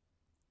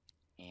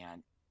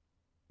 And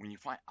when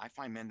I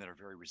find men that are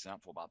very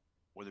resentful about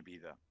whether it be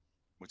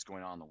what's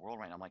going on in the world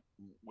right now, I'm like,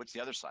 what's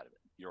the other side of it?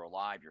 You're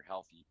alive, you're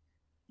healthy,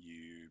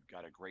 you've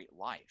got a great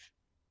life.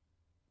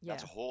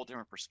 That's a whole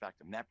different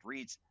perspective. And that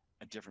breeds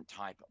a different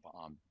type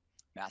of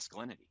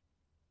masculinity.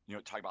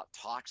 Talk about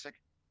toxic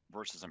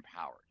versus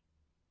empowered.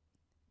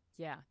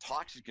 Yeah.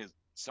 Toxic is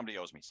somebody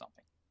owes me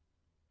something.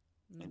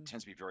 And it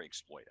tends to be very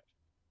exploitive.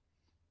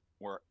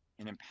 Where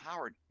an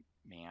empowered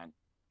man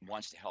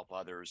wants to help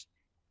others,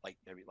 like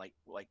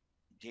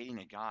dating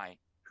a guy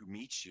who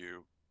meets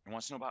you and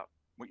wants to know about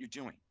what you're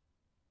doing.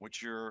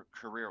 What's your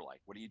career like?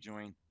 What are you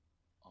doing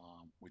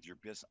with your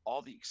business?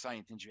 All the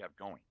exciting things you have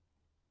going.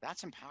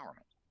 That's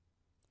empowerment.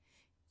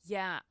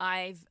 Yeah,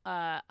 I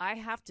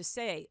have to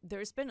say,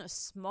 there's been a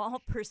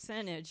small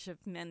percentage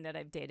of men that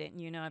I've dated,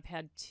 and I've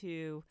had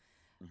two,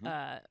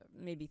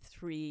 maybe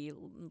three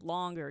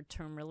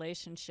longer-term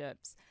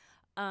relationships,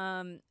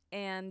 and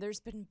there's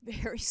been a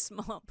very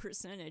small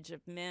percentage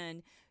of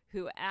men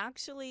who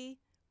actually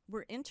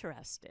were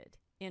interested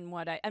in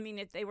what I mean,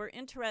 if they were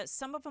interested,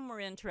 some of them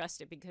were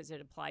interested because it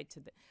applied to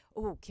the,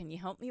 oh, can you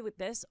help me with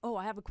this? Oh,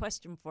 I have a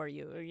question for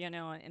you, or,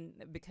 and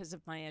because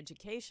of my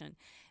education.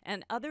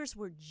 And others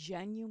were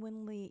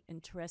genuinely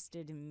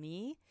interested in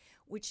me,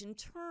 which in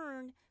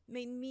turn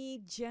made me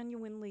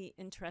genuinely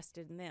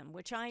interested in them,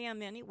 which I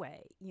am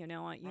anyway. You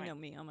know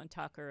me, I'm a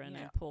talker and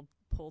I pull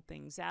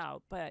things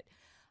out, but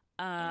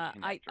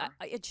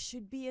it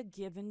should be a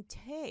give and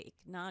take,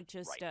 not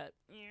just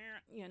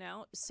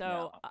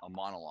so a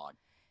monologue.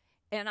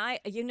 And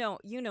you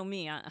know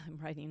me, I'm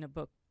writing a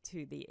book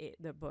to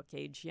the book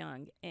Age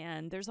Young,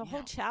 and there's a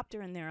whole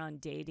chapter in there on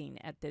dating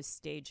at this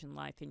stage in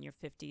life in your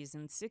 50s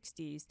and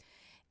 60s,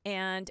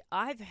 and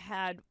I've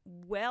had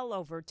well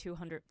over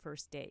 200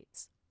 first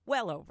dates,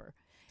 well over,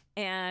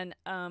 and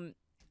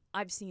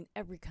I've seen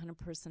every kind of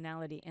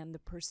personality, and the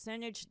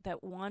percentage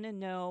that want to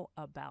know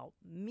about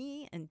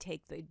me and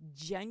take the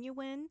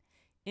genuine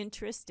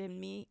interest in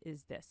me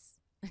is this.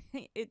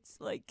 It's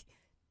like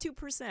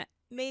 2%,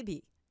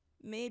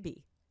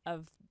 maybe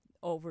of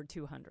over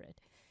 200.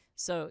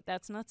 So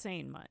that's not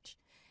saying much.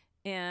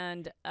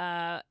 And,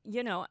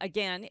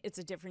 again, it's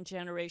a different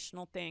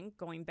generational thing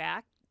going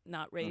back,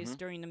 not raised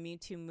during the Me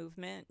Too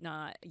movement.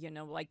 Not,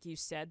 like you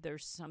said,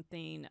 there's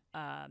something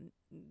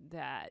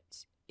that,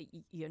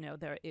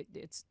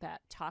 it's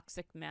that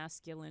toxic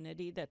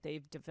masculinity that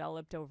they've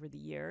developed over the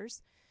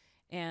years.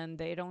 And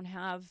they don't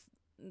have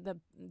the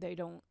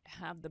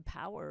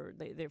power.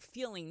 They're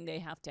feeling they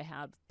have to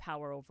have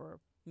power over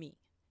me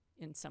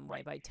in some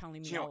way by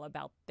telling me all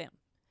about them.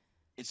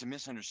 It's a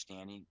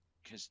misunderstanding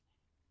because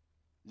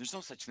there's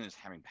no such thing as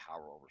having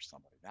power over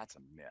somebody. That's a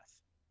myth.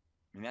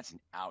 I mean, that's an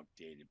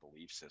outdated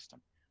belief system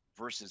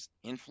versus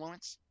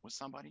influence with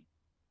somebody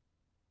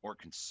or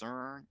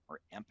concern or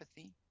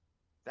empathy.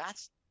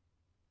 That's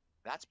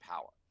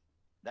power.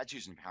 That's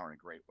using power in a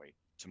great way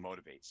to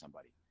motivate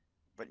somebody.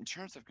 But in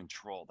terms of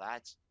control,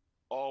 that's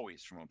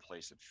always from a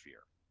place of fear.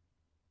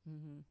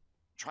 Mm-hmm.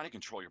 Trying to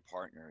control your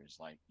partner is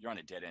like you're on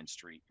a dead-end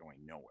street going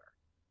nowhere.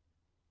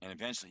 And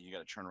eventually you got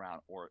to turn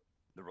around or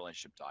the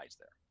relationship dies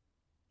there.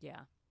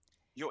 Yeah.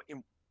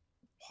 And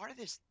part of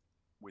this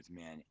with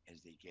men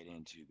as they get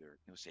into their,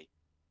 say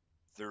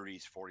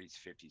 30s, 40s,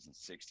 50s, and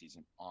 60s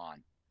and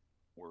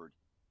onward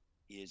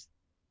is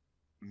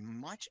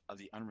much of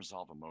the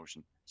unresolved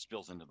emotion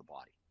spills into the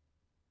body.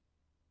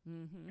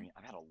 Mm-hmm. I mean,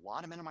 I've had a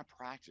lot of men in my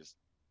practice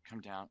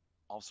come down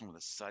all of a sudden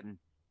with a sudden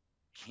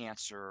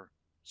cancer,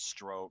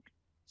 stroke,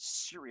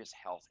 serious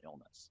health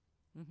illness.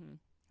 Mm-hmm.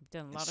 I've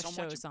done a lot of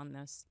shows on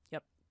this.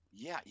 Yep.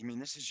 Yeah, I mean,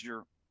 this is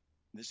your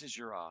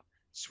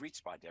sweet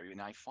spot, Debbie.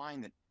 And I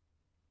find that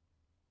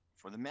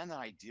for the men that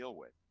I deal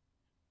with,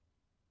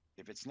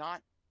 if it's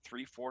not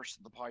 3/4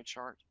 of the pie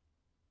chart,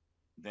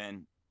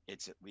 then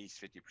it's at least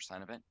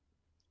 50% of it,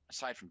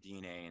 aside from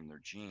DNA and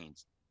their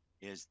genes,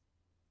 is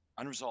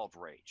unresolved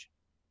rage.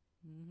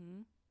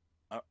 Mm-hmm.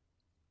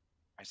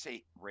 I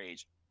say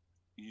rage,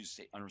 you used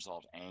to say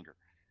unresolved anger,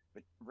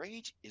 but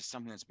rage is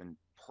something that's been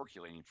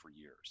percolating for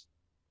years.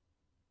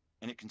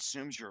 And it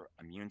consumes your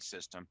immune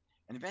system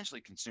and eventually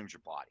consumes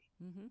your body.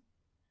 Mm-hmm. And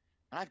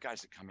I have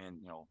guys that come in,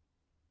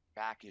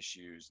 back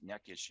issues,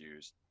 neck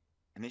issues,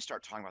 and they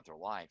start talking about their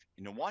life.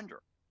 And no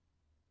wonder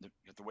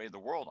the weight of the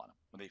world on them,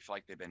 when they feel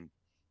like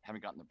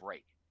haven't gotten the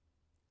break.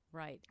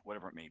 Right.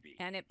 Whatever it may be.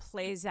 And it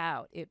plays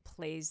out. It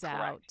plays Correct.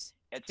 out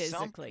At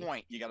physically. some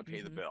point, you got to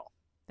pay the bill.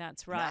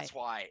 That's right. And that's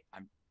why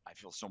I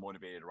feel so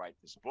motivated to write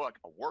this book,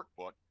 a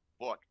workbook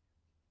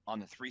on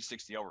the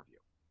 360 overview.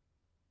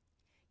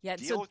 Yeah,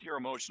 Deal with your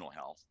emotional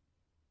health,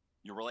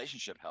 your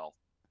relationship health,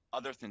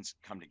 other things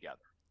come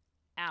together.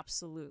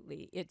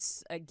 Absolutely.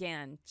 It's,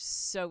 again,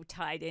 so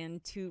tied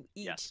into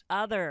each Yes.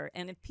 other.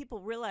 And if people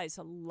realize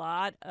a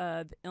lot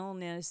of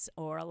illness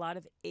or a lot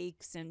of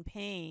aches and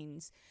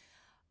pains,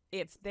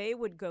 if they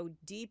would go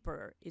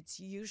deeper, it's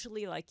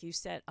usually, like you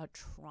said, a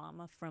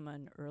trauma from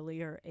an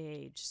earlier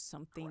age,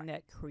 something Correct.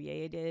 that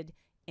created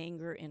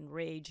anger and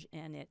rage,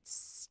 and it's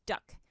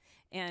stuck.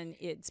 And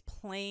it's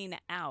playing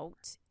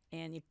out.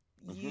 And if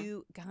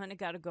you kind of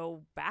got to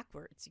go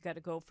backwards. You got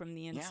to go from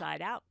the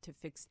inside out to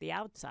fix the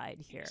outside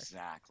here.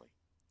 Exactly.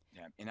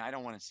 Yeah. And I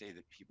don't want to say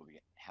that people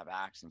have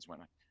accidents when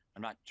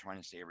I'm not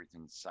trying to say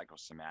everything's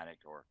psychosomatic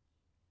or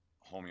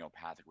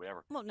homeopathic,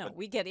 whatever. Well, no, but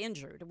we get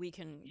injured. We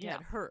can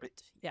get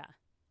hurt. Yeah.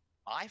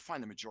 I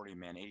find the majority of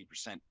men,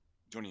 80%,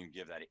 don't even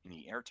give that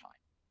any airtime.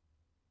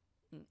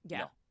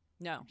 Yeah.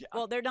 No. Yeah,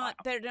 Well, they're not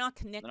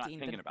connecting. They're not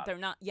thinking about they're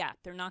it. not. Yeah,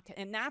 they're not.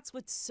 And that's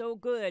what's so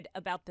good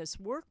about this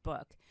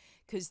workbook,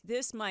 because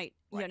this might,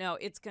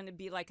 it's going to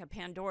be like a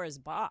Pandora's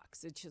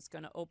box. It's just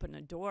going to open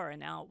a door,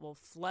 and now it will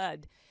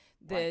flood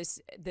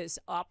this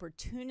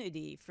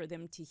opportunity for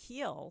them to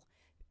heal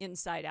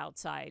inside,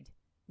 outside.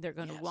 They're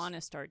going to want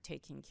to start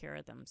taking care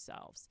of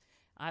themselves.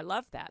 I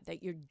love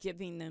that you're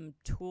giving them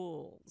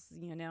tools,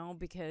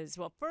 because,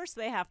 well, first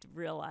they have to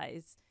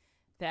realize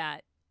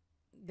that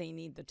they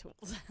need the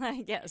tools,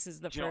 I guess,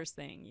 is the first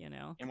thing,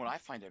 And what I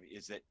find of it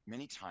is that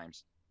many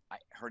times, I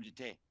heard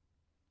today,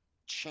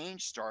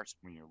 change starts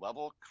when your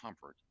level of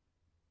comfort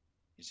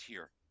is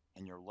here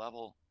and your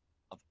level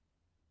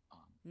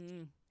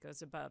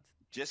Goes above.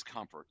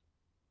 Discomfort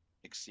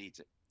exceeds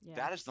it. Yeah.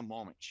 That is the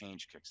moment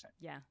change kicks in.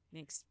 Yeah.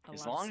 Makes a lot of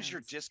sense. As long as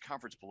your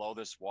discomfort's below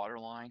this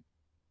waterline,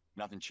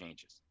 nothing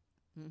changes.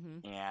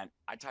 And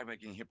I talk about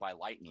getting hit by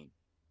lightning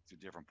through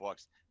different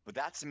books, but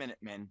that's the minute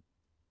men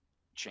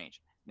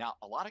change. Now,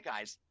 a lot of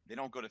guys, they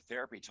don't go to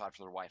therapy until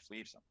after their wife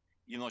leaves them,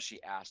 even though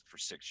she asked for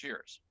 6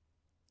 years.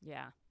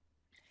 Yeah.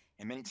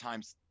 And many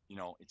times,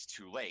 it's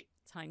too late.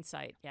 It's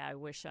hindsight. Yeah, I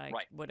wish I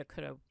would have,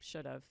 could have,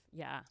 should have.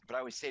 Yeah. But I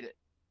always say that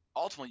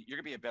ultimately you're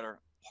going to be a better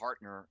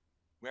partner,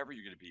 whoever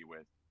you're going to be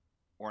with,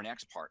 or an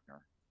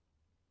ex-partner.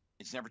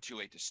 It's never too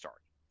late to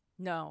start.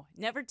 No,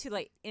 never too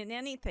late in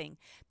anything.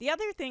 The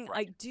other thing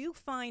I do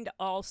find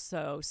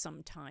also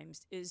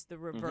sometimes is the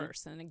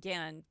reverse. And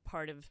again,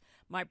 part of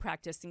my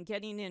practice in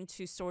getting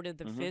into sort of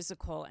the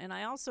physical. And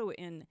I also,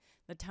 in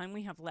the time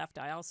we have left,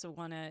 I also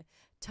want to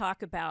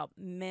talk about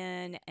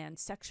men and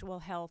sexual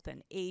health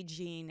and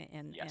aging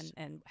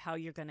and how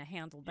you're going to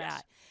handle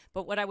that.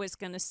 But what I was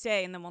going to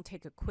say, and then we'll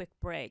take a quick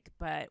break,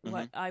 but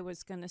what I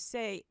was going to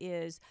say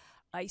is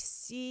I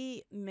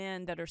see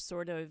men that are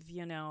sort of,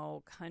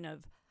 kind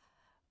of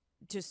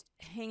just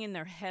hanging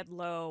their head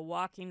low,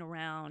 walking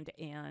around,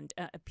 and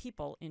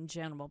people in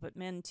general, but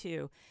men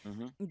too,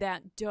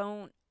 that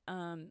don't,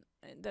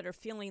 that are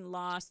feeling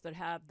lost, that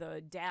have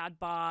the dad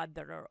bod,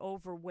 that are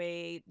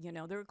overweight.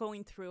 They're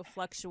going through a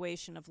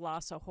fluctuation of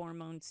loss of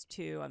hormones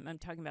too. I'm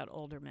talking about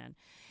older men.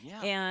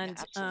 Yeah, and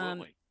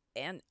absolutely.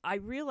 And I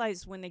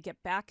realize when they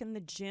get back in the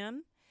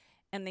gym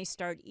and they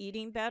start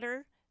eating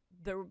better,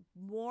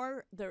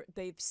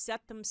 they've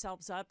set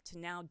themselves up to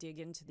now dig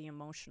into the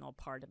emotional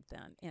part of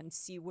them and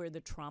see where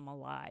the trauma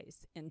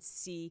lies and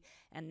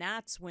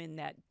that's when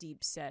that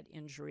deep set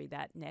injury,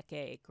 that neck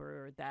ache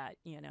or that,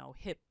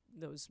 hip,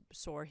 those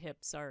sore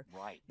hips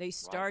they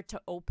start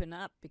to open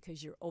up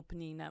because you're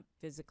opening up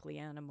physically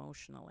and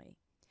emotionally.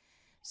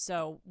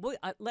 So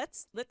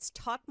let's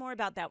talk more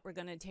about that. We're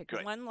going to take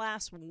one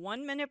last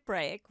 1-minute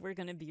break. We're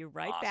going to be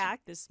right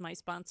back. This is my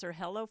sponsor,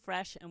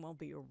 HelloFresh, and we'll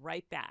be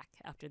right back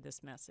after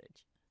this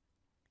message.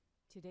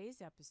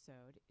 Today's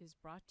episode is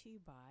brought to you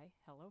by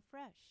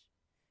HelloFresh.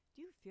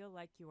 Do you feel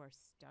like you are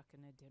stuck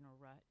in a dinner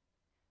rut?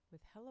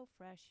 With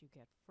HelloFresh, you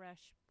get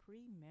fresh,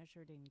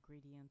 pre-measured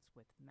ingredients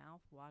with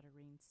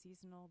mouth-watering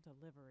seasonal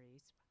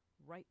deliveries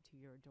right to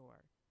your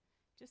door.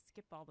 Just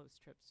skip all those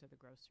trips to the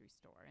grocery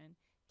store and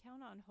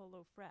count on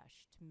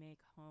HelloFresh to make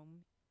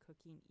home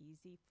cooking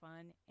easy,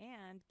 fun,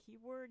 and,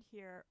 keyword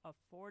here,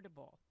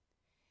 affordable.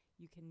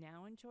 You can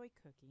now enjoy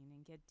cooking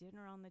and get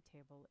dinner on the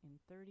table in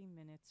 30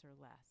 minutes or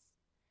less.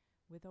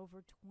 With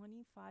over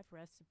 25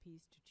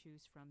 recipes to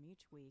choose from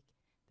each week,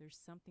 there's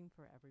something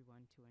for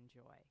everyone to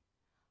enjoy.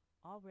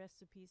 All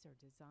recipes are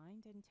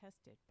designed and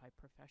tested by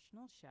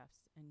professional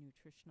chefs and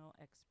nutritional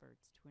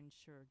experts to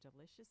ensure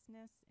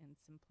deliciousness and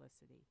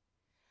simplicity.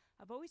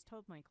 I've always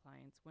told my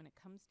clients when it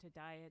comes to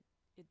diet,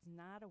 it's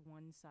not a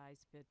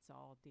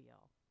one-size-fits-all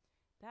deal.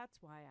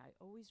 That's why I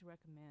always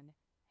recommend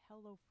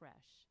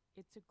HelloFresh.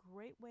 It's a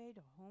great way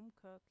to home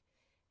cook,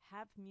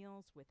 have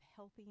meals with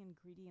healthy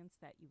ingredients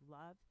that you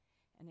love,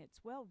 and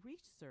it's well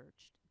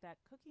researched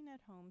that cooking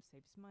at home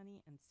saves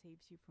money and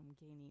saves you from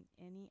gaining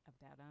any of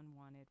that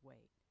unwanted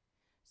weight.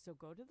 So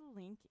go to the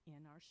link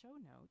in our show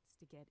notes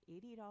to get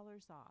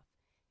 $80 off,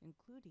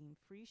 including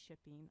free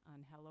shipping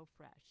on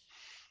HelloFresh,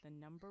 the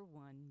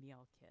 #1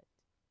 meal kit.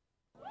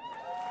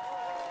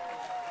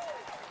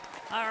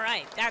 All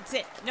right, that's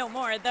it. No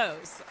more of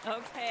those.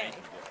 Okay.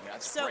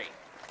 That's so great.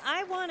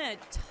 I want to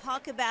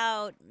talk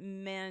about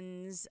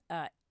men's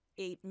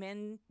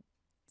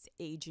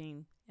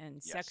aging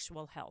and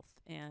sexual health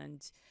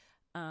and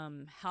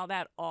how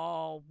that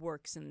all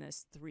works in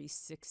this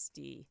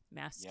 360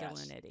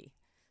 masculinity.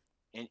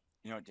 And,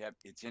 Deb,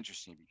 it's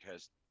interesting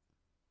because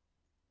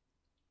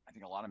I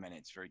think a lot of men,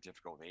 it's very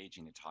difficult with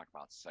aging to talk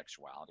about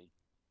sexuality.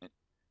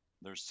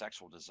 There's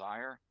sexual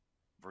desire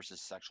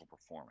versus sexual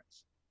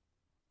performance.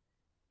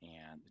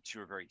 And the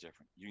two are very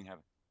different. You can have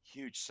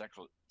huge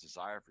sexual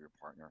desire for your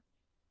partner,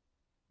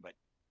 but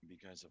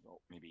because of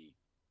maybe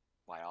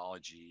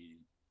biology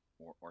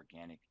or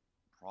organic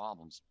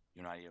problems,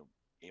 you're not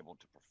able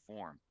to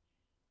perform.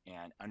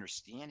 And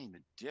understanding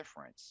the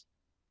difference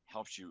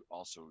helps you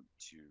also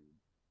to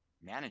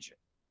manage it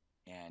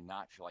and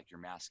not feel like your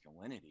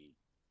masculinity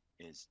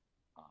is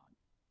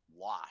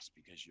lost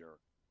because your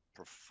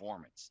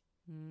performance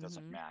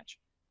doesn't match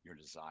your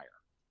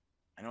desire.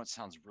 I know it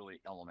sounds really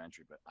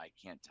elementary, but I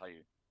can't tell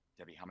you,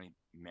 Debbie, how many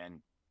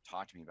men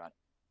talk to me about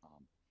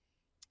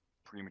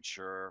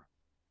premature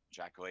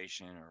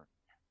ejaculation or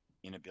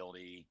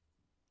inability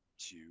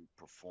to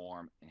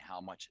perform and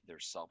how much their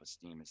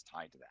self-esteem is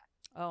tied to that.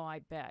 Oh, I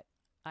bet.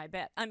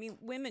 I mean,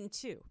 women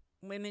too,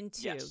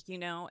 Yes,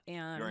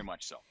 and very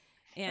much so.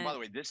 And by the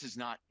way, this is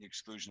not the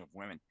exclusion of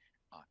women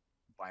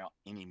by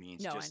any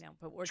means. No, just I know,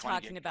 but we're trying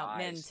to talking get about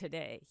men guys,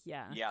 today.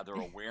 Yeah. Yeah, their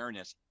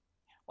awareness.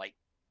 Like,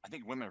 I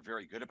think women are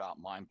very good about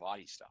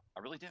mind-body stuff.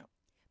 I really do.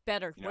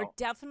 Better. We're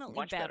definitely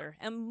much better.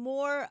 and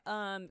more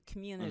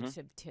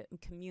communicative,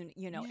 able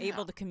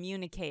Yeah. to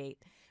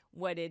communicate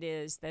what it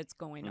is that's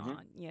going Mm-hmm.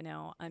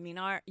 on. I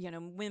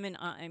mean, women,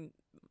 I'm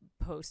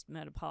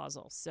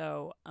postmenopausal,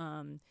 so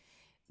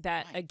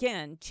that Right.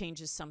 again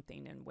changes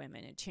something in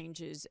women. It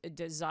changes a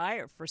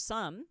desire for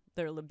some.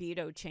 Their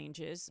libido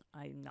changes.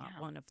 I'm not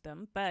Yeah. one of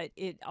them, but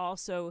it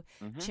also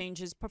Mm-hmm.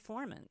 changes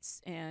performance.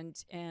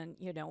 And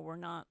we're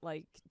not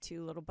like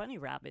two little bunny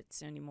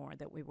rabbits anymore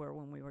that we were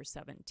when we were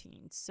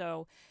 17.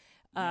 So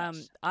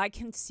Yes. I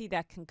can see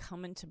that can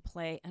come into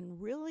play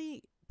and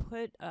really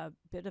put a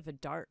bit of a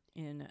dart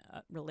in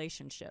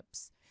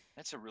relationships.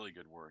 That's a really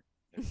good word.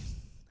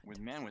 Because with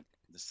men, with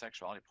the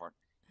sexuality part,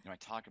 I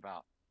talk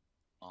about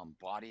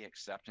body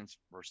acceptance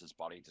versus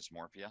body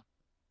dysmorphia.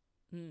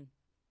 Mm,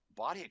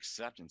 Body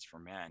acceptance for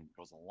men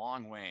goes a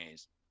long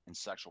ways in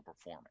sexual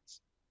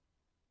performance.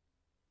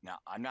 Now,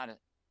 I'm not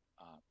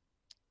uh,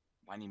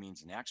 by any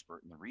means an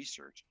expert in the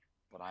research,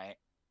 but I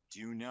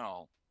do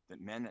know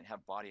that men that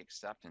have body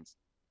acceptance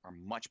are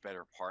much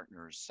better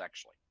partners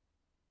sexually,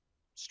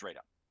 straight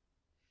up.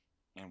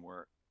 And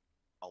where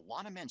a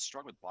lot of men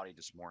struggle with body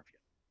dysmorphia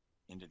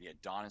into the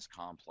Adonis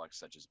complex,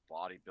 such as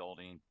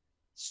bodybuilding,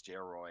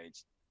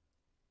 steroids,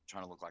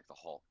 trying to look like the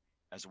Hulk,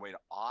 as a way to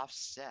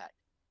offset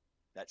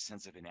that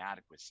sense of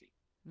inadequacy,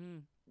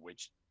 mm.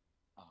 which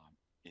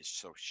is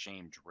so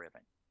shame driven.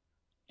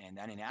 And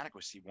that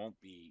inadequacy won't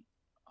be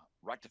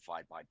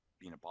rectified by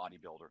being a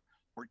bodybuilder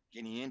or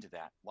getting into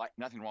that. Like,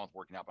 nothing wrong with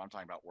working out, but I'm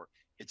talking about where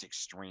it's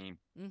extreme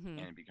Hmm. and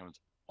it becomes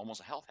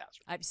almost a health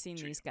hazard I've seen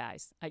to you. these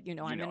guys. You I'm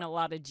know in it. a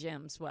lot of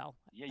gyms. Well,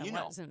 Yeah, I you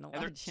know. was in a And lot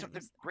they're of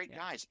they're gyms. great Yeah.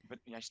 guys, but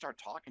I start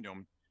talking to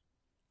them.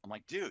 I'm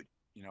like, dude,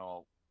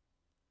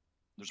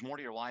 there's more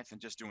to your life than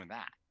just doing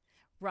that.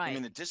 I mean,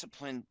 Right. the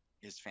discipline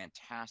is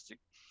fantastic,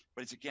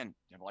 but it's again,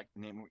 like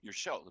the name of your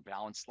show, The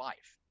Balanced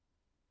Life.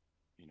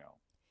 You know,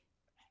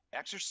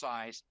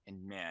 exercise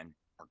in men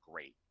are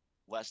great.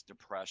 Less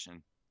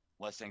depression,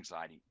 less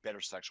anxiety,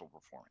 better sexual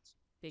performance.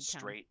 Big time.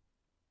 Straight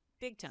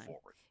Big time.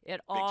 forward. It Big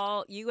time.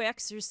 all, you It's all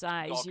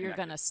exercise, you're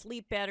going connected. to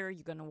sleep better.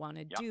 You're going to want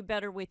to Yep. do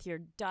better with your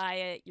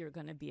diet. You're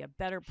going to be a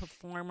better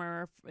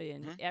performer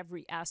in Hmm.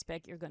 every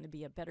aspect. You're going to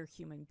be a better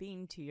human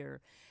being to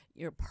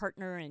your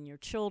partner and your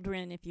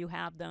children if you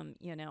have them.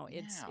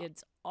 It's Yeah.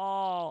 it's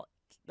all,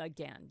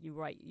 again,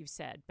 you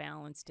said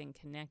balanced and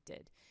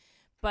connected.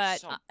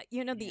 But, So,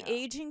 the yeah.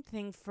 aging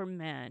thing for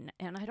men,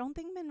 and I don't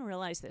think men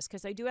realize this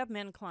because I do have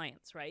men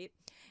clients, right?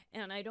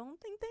 And I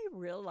don't think they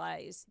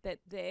realize that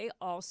they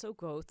also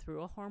go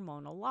through a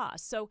hormonal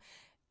loss. So,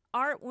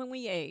 when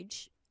we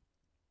age,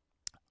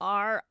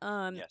 our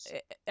Yes.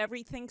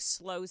 everything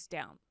slows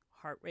down.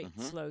 Heart rate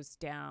Hmm. slows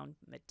down,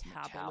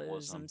 metabolism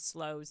Metabolism.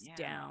 slows Yeah.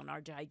 down, our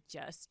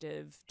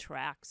digestive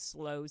tract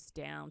slows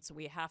down. So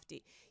we have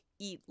to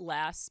eat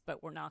less,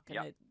 but we're not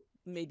going Yep. to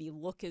maybe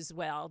look as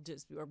well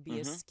just or be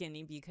as Hmm.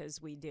 skinny because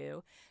we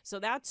do. So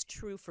that's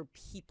true for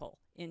people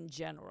in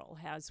general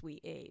as we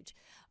age.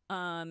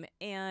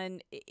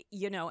 And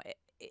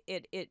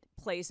it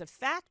plays a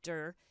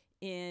factor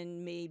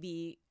in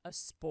maybe a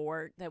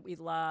sport that we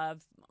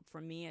love.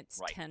 For me, it's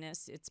Right.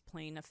 tennis. It's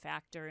playing a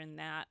factor in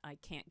that. I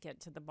can't get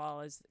to the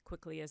ball as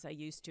quickly as I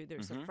used to.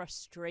 There's a Hmm.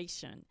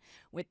 frustration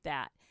with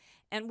that.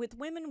 And with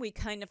women, we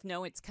kind of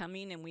know it's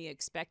coming and we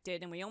expect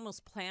it and we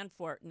almost plan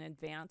for it in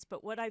advance.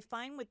 But what I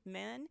find with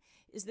men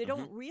is they Hmm.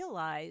 don't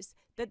realize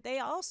that they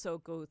also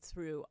go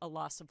through a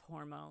loss of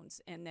hormones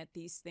and that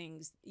these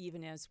things,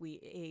 even as we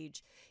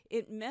age,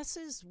 it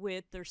messes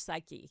with their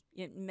psyche.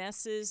 It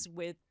messes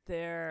with It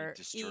their,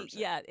 disturbs it.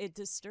 yeah, it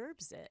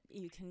disturbs it.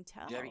 You can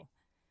Debbie, tell.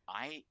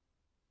 I,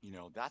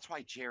 that's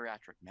why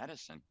geriatric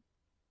medicine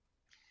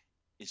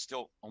is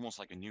still almost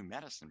like a new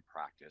medicine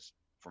practice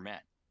for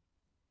men.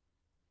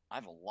 I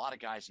have a lot of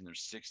guys in their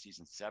 60s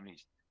and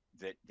 70s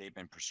that they've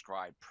been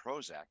prescribed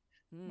Prozac,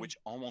 Mm, which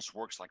almost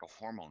works like a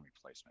hormone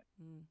replacement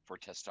mm. for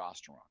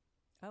testosterone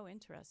Oh,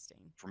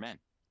 interesting. for men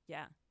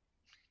Yeah.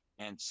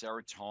 and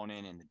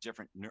serotonin and the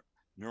different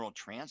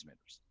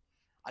neurotransmitters.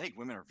 I think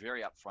women are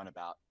very upfront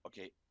about,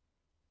 okay,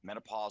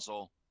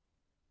 menopausal,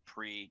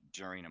 pre,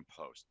 during, and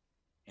post.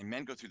 And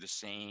men go through the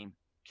same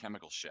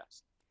chemical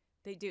shifts.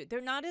 They do. They're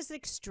not as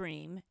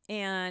extreme,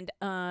 and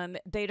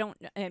they don't.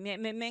 I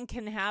mean, men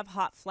can have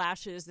hot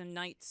flashes and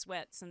night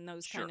sweats and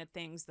those kind Sure. of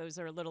things. Those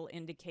are little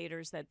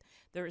indicators that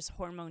there's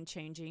hormone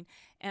changing,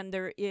 and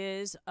there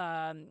is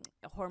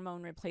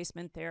hormone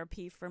replacement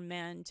therapy for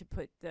men to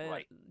put the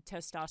Right.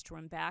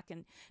 testosterone back.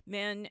 And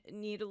men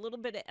need a little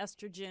bit of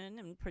estrogen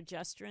and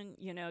progesterone.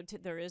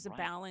 There is a Right.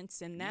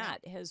 balance in Yeah.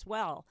 that as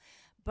well.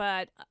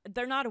 But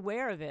they're not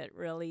aware of it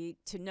really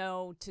to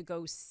know to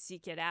go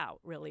seek it out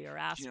really or You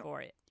ask know,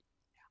 for it.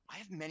 I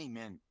have many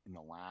men in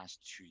the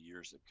last 2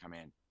 years that come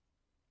in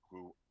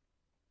who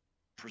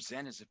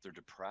present as if they're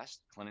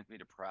depressed, clinically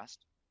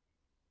depressed.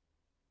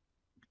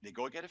 They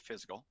go get a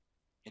physical.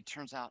 It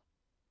turns out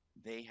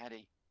they had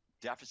a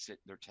deficit.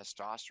 Their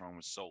testosterone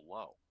was so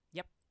low,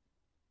 Yep.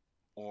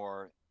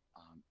 or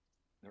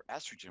their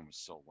estrogen was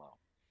so low.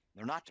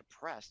 They're not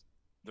depressed.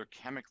 They're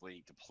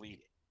chemically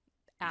depleted.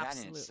 That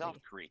in itself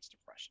Absolutely. creates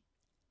depression.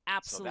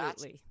 So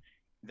that's Absolutely.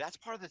 that's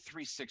part of the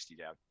 360,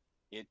 Deb.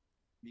 It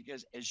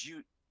because as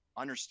you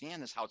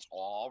understand this, how it's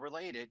all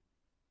related,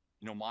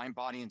 mind,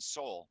 body, and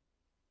soul,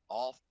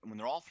 all when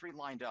they're all three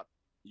lined up,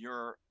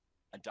 you're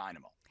a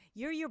dynamo.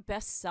 You're your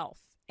best self.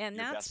 And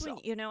Your that's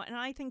best when, self. and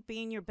I think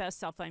being your best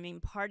self, I mean,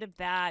 part of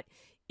that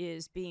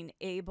is being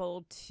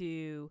able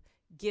to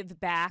give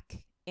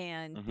back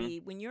and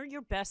Mm-hmm. when you're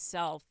your best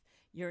self,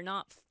 you're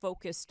not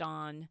focused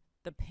on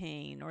the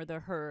pain or the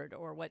hurt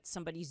or what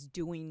somebody's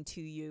doing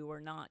to you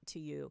or not to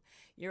you.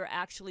 You're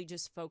actually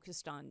just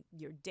focused on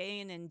your day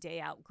in and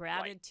day out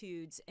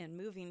gratitudes and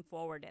moving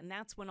forward. And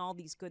that's when all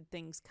these good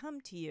things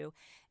come to you.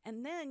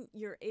 And then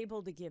you're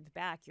able to give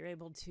back. You're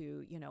able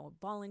to,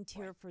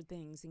 volunteer for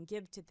things and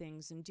give to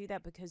things and do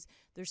that because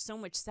there's so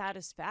much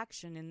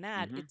satisfaction in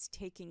that. Mm-hmm. It's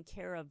taking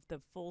care of the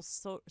full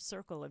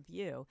circle of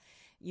you.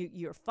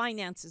 Your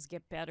finances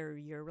get better.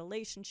 Your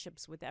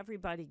relationships with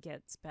everybody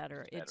gets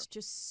better. It's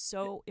just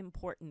so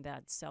important,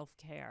 that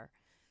self-care.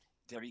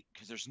 Debbie,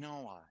 because there's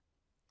no,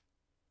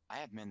 I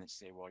have men that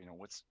say, well,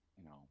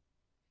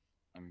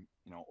 I'm,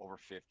 over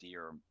 50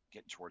 or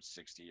getting towards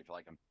 60. I feel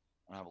like I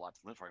don't have a lot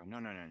to live for. I go, no,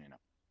 no, no, no, no.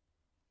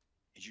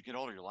 As you get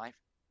older, your life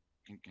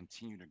can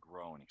continue to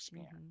grow and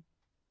expand,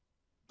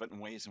 but in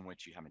ways in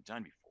which you haven't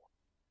done before,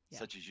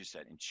 such as you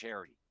said, in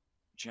charity,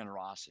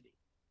 generosity,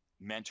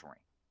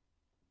 mentoring.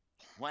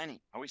 Plenty.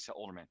 I always tell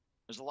older men,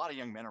 there's a lot of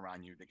young men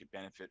around you that could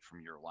benefit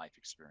from your life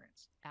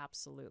experience.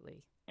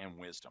 Absolutely. And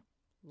wisdom.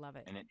 Love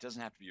it. And it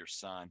doesn't have to be your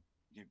son.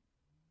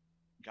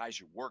 Guys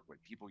you work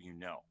with, people you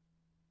know.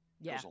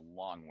 Yeah. Goes a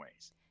long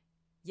ways.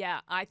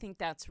 Yeah, I think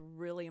that's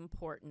really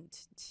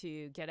important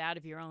to get out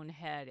of your own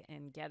head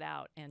and get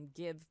out and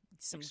give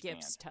some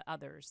gifts to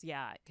others.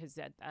 Yeah, because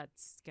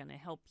that's going to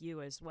help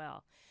you as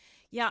well.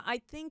 Yeah, I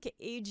think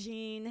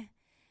aging,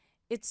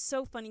 it's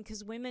so funny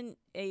because women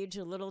age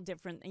a little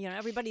different.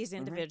 Everybody's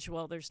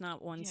individual. There's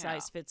not one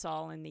size fits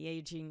all in the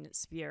aging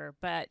sphere.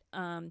 But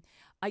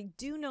I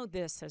do know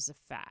this as a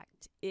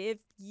fact. If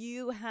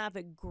you have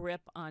a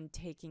grip on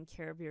taking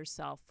care of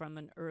yourself from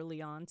an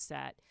early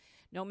onset,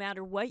 no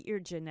matter what your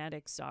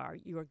genetics are,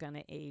 you're going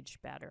to age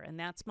better. And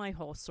that's my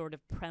whole sort of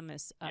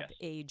premise of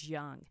age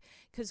young.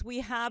 Because we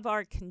have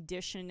our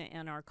condition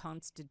and our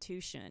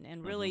constitution.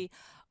 And really,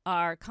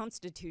 our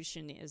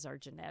constitution is our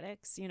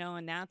genetics,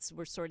 and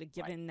we're sort of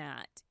given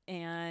that.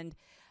 And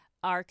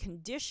our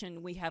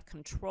condition we have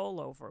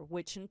control over,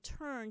 which in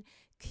turn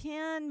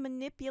can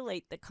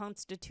manipulate the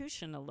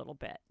constitution a little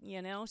bit,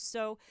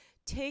 So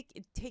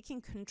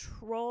taking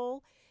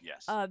control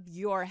of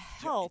your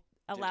health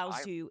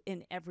allows you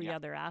in every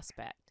other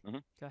aspect.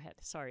 Go ahead.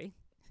 Sorry.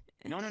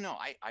 No.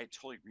 I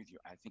totally agree with you.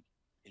 I think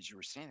as you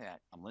were saying that,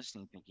 I'm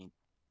listening thinking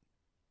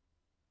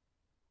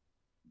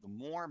the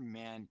more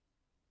men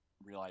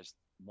realize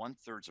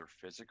 1/3 are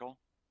physical,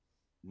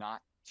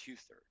 not 2/3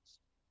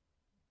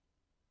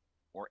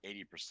 or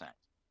 80%.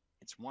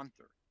 It's 1/3.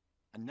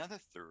 Another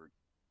third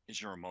is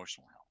your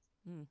emotional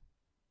health.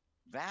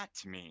 That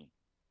to me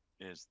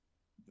is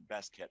the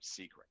best kept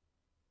secret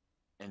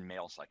in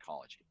male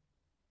psychology.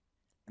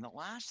 And the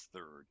last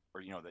third,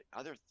 or the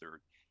other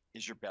third,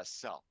 is your best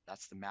self.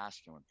 That's the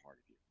masculine part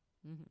of you.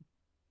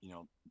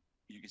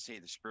 You could say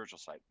the spiritual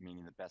side,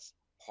 meaning the best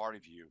part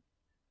of you.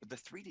 But the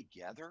three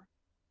together,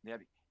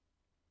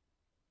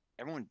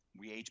 everyone,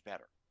 we age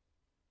better.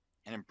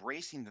 And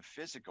embracing the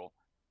physical,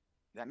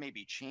 that may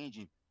be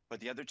changing, but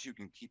the other two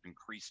can keep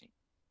increasing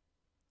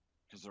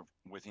because they're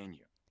within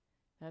you.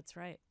 That's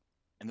right.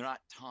 And they're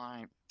not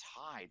tied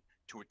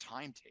to a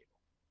timetable.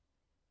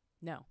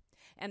 No.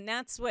 And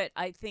that's what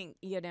I think,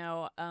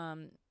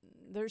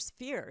 there's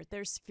fear.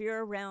 There's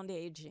fear around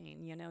aging.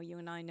 You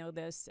and I know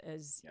this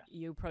as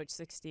you approach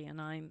 60 and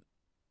I'm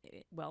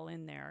well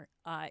in there.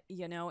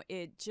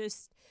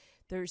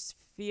 There's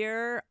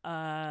fear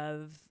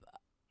of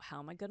how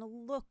am I going to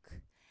look?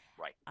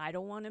 Right. I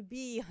don't want to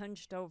be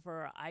hunched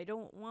over. I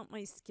don't want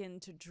my skin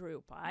to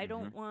droop. I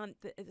don't want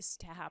this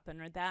to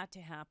happen or that to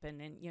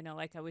happen. And,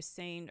 like I was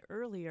saying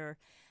earlier,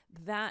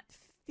 that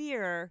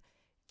fear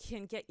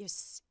can get you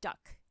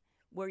stuck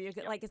where you're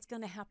like, it's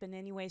going to happen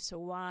anyway. So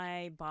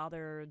why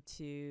bother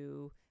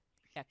to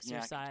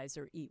exercise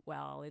or eat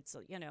well? It's,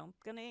 going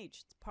to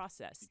age. It's a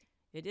process.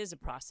 It is a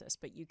process,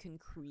 but you can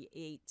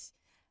create,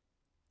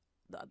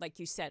 like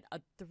you said, a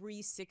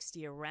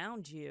 360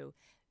 around you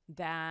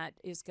that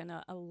is going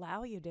to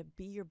allow you to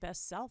be your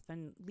best self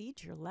and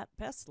lead your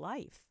best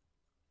life.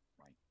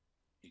 Right.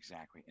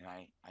 Exactly. And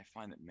I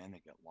find that men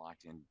that get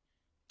locked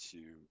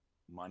into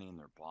money in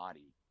their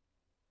body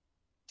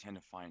tend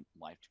to find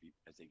life to be,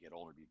 as they get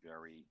older, be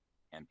very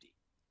empty.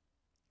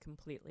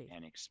 Completely.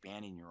 And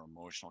expanding your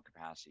emotional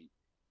capacity,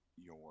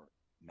 your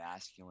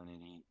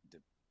masculinity,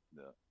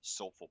 the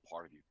soulful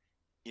part of you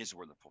is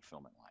where the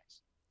fulfillment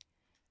lies.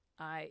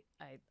 I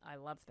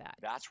love that.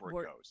 That's where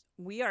it goes.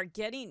 We are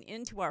getting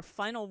into our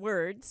final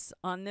words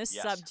on this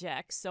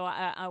subject, so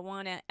I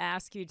want to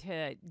ask you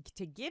to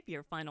give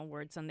your final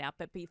words on that.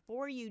 But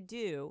before you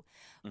do,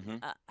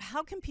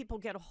 how can people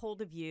get a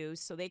hold of you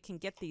so they can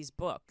get these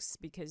books?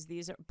 Because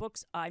these are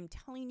books, I'm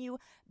telling you,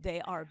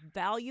 they are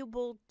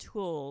valuable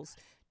tools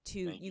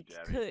to Thank you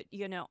Debbie. could,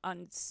 you know,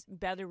 on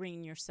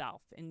bettering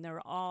yourself. And they're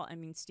all, I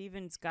mean,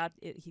 Stephen's got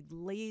it, he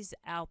lays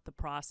out the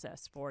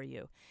process for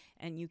you,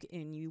 and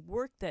you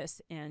work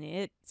this, and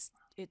it's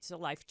a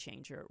life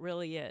changer. It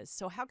really is.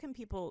 So how can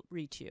people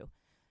reach you?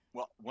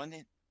 Well, my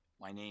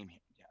name,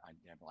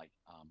 like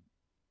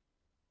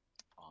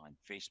on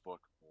Facebook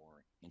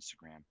or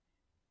Instagram,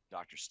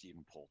 Dr.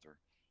 Stephan Poulter.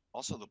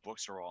 Also, the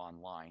books are all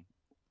online,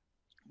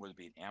 whether it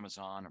be at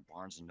Amazon or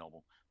Barnes and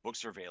Noble.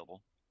 Books are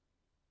available.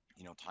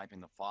 You know, type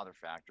in The Father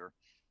Factor,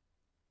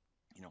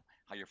 you know,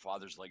 how your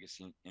father's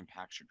legacy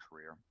impacts your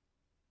career,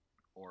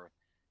 or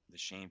The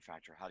Shame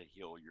Factor, how to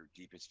heal your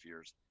deepest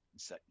fears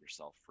and set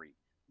yourself free.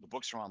 The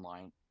books are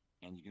online,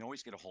 and you can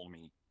always get a hold of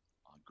me.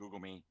 Google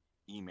me,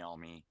 email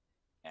me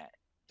at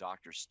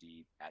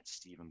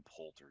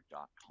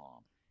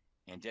drsteve@stephenpoulter.com.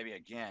 And Debbie,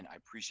 again, I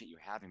appreciate you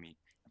having me.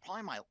 And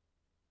probably my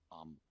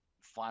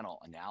final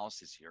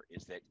analysis here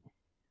is that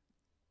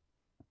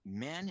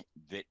men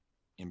that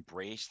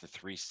embrace the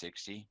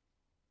 360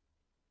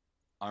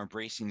 are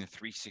embracing the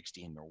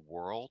 360 in their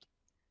world,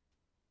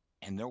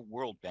 and their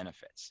world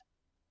benefits.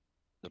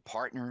 The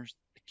partners,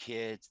 the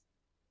kids,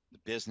 the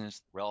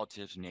business,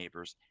 relatives,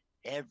 neighbors,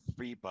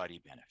 everybody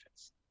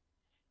benefits.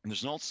 And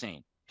there's an old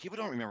saying, people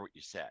don't remember what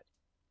you said.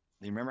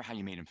 They remember how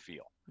you made them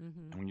feel.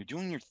 Mm-hmm. And when you're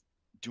doing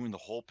the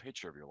whole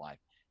picture of your life,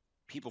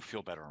 people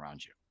feel better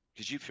around you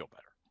because you feel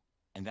better.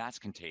 And that's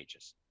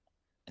contagious.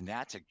 And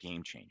that's a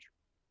game changer.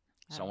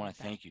 So I want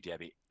to thank you,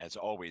 Debbie, as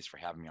always, for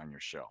having me on your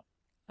show.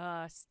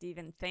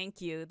 Stephen,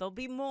 thank you. There'll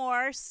be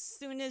more as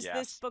soon as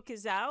this book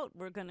is out.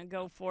 We're going to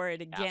go for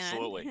it again.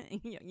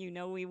 Absolutely. You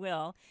know we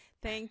will.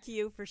 Thank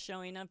you for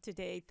showing up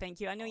today. Thank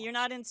you. I know you're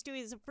not in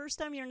studio. It's the first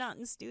time you're not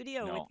in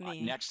studio with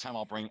me. Next time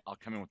I'll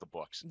come in with the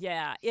books.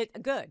 Yeah,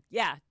 good.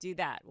 Yeah, do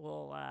that.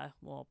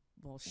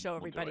 We'll show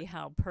everybody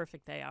how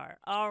perfect they are.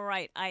 All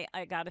right.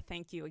 I got to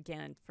thank you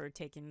again for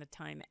taking the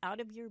time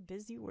out of your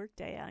busy work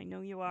day. I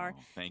know you are.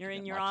 You're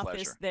in your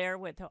office there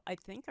with, I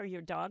think, are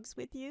your dogs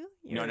with you?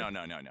 No.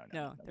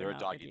 They're a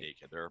doggy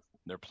daycare.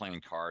 They're playing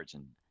cards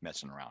and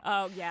messing around.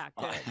 Oh, yeah,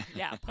 good.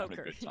 Yeah,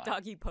 poker.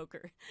 Doggy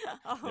poker.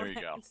 There you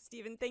go.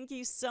 Stephen, thank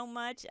you so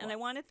much. And I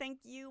want to thank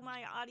you,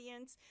 my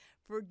audience,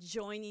 for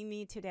joining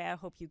me today. I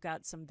hope you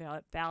got some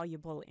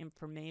valuable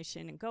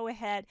information. And go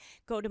ahead,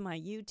 go to my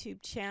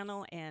YouTube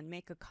channel and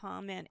make a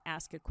comment,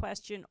 ask a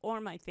question, or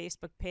my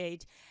Facebook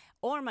page,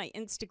 or my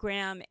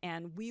Instagram,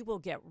 and we will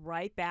get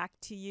right back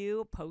to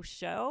you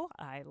post-show.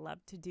 I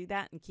love to do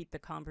that and keep the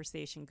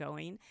conversation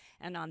going.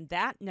 And on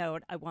that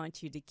note, I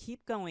want you to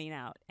keep going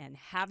out and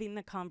having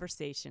the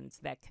conversations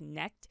that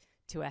connect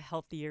to a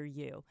healthier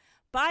you.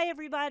 Bye,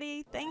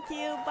 everybody. Thank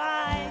you.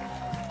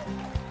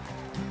 Bye.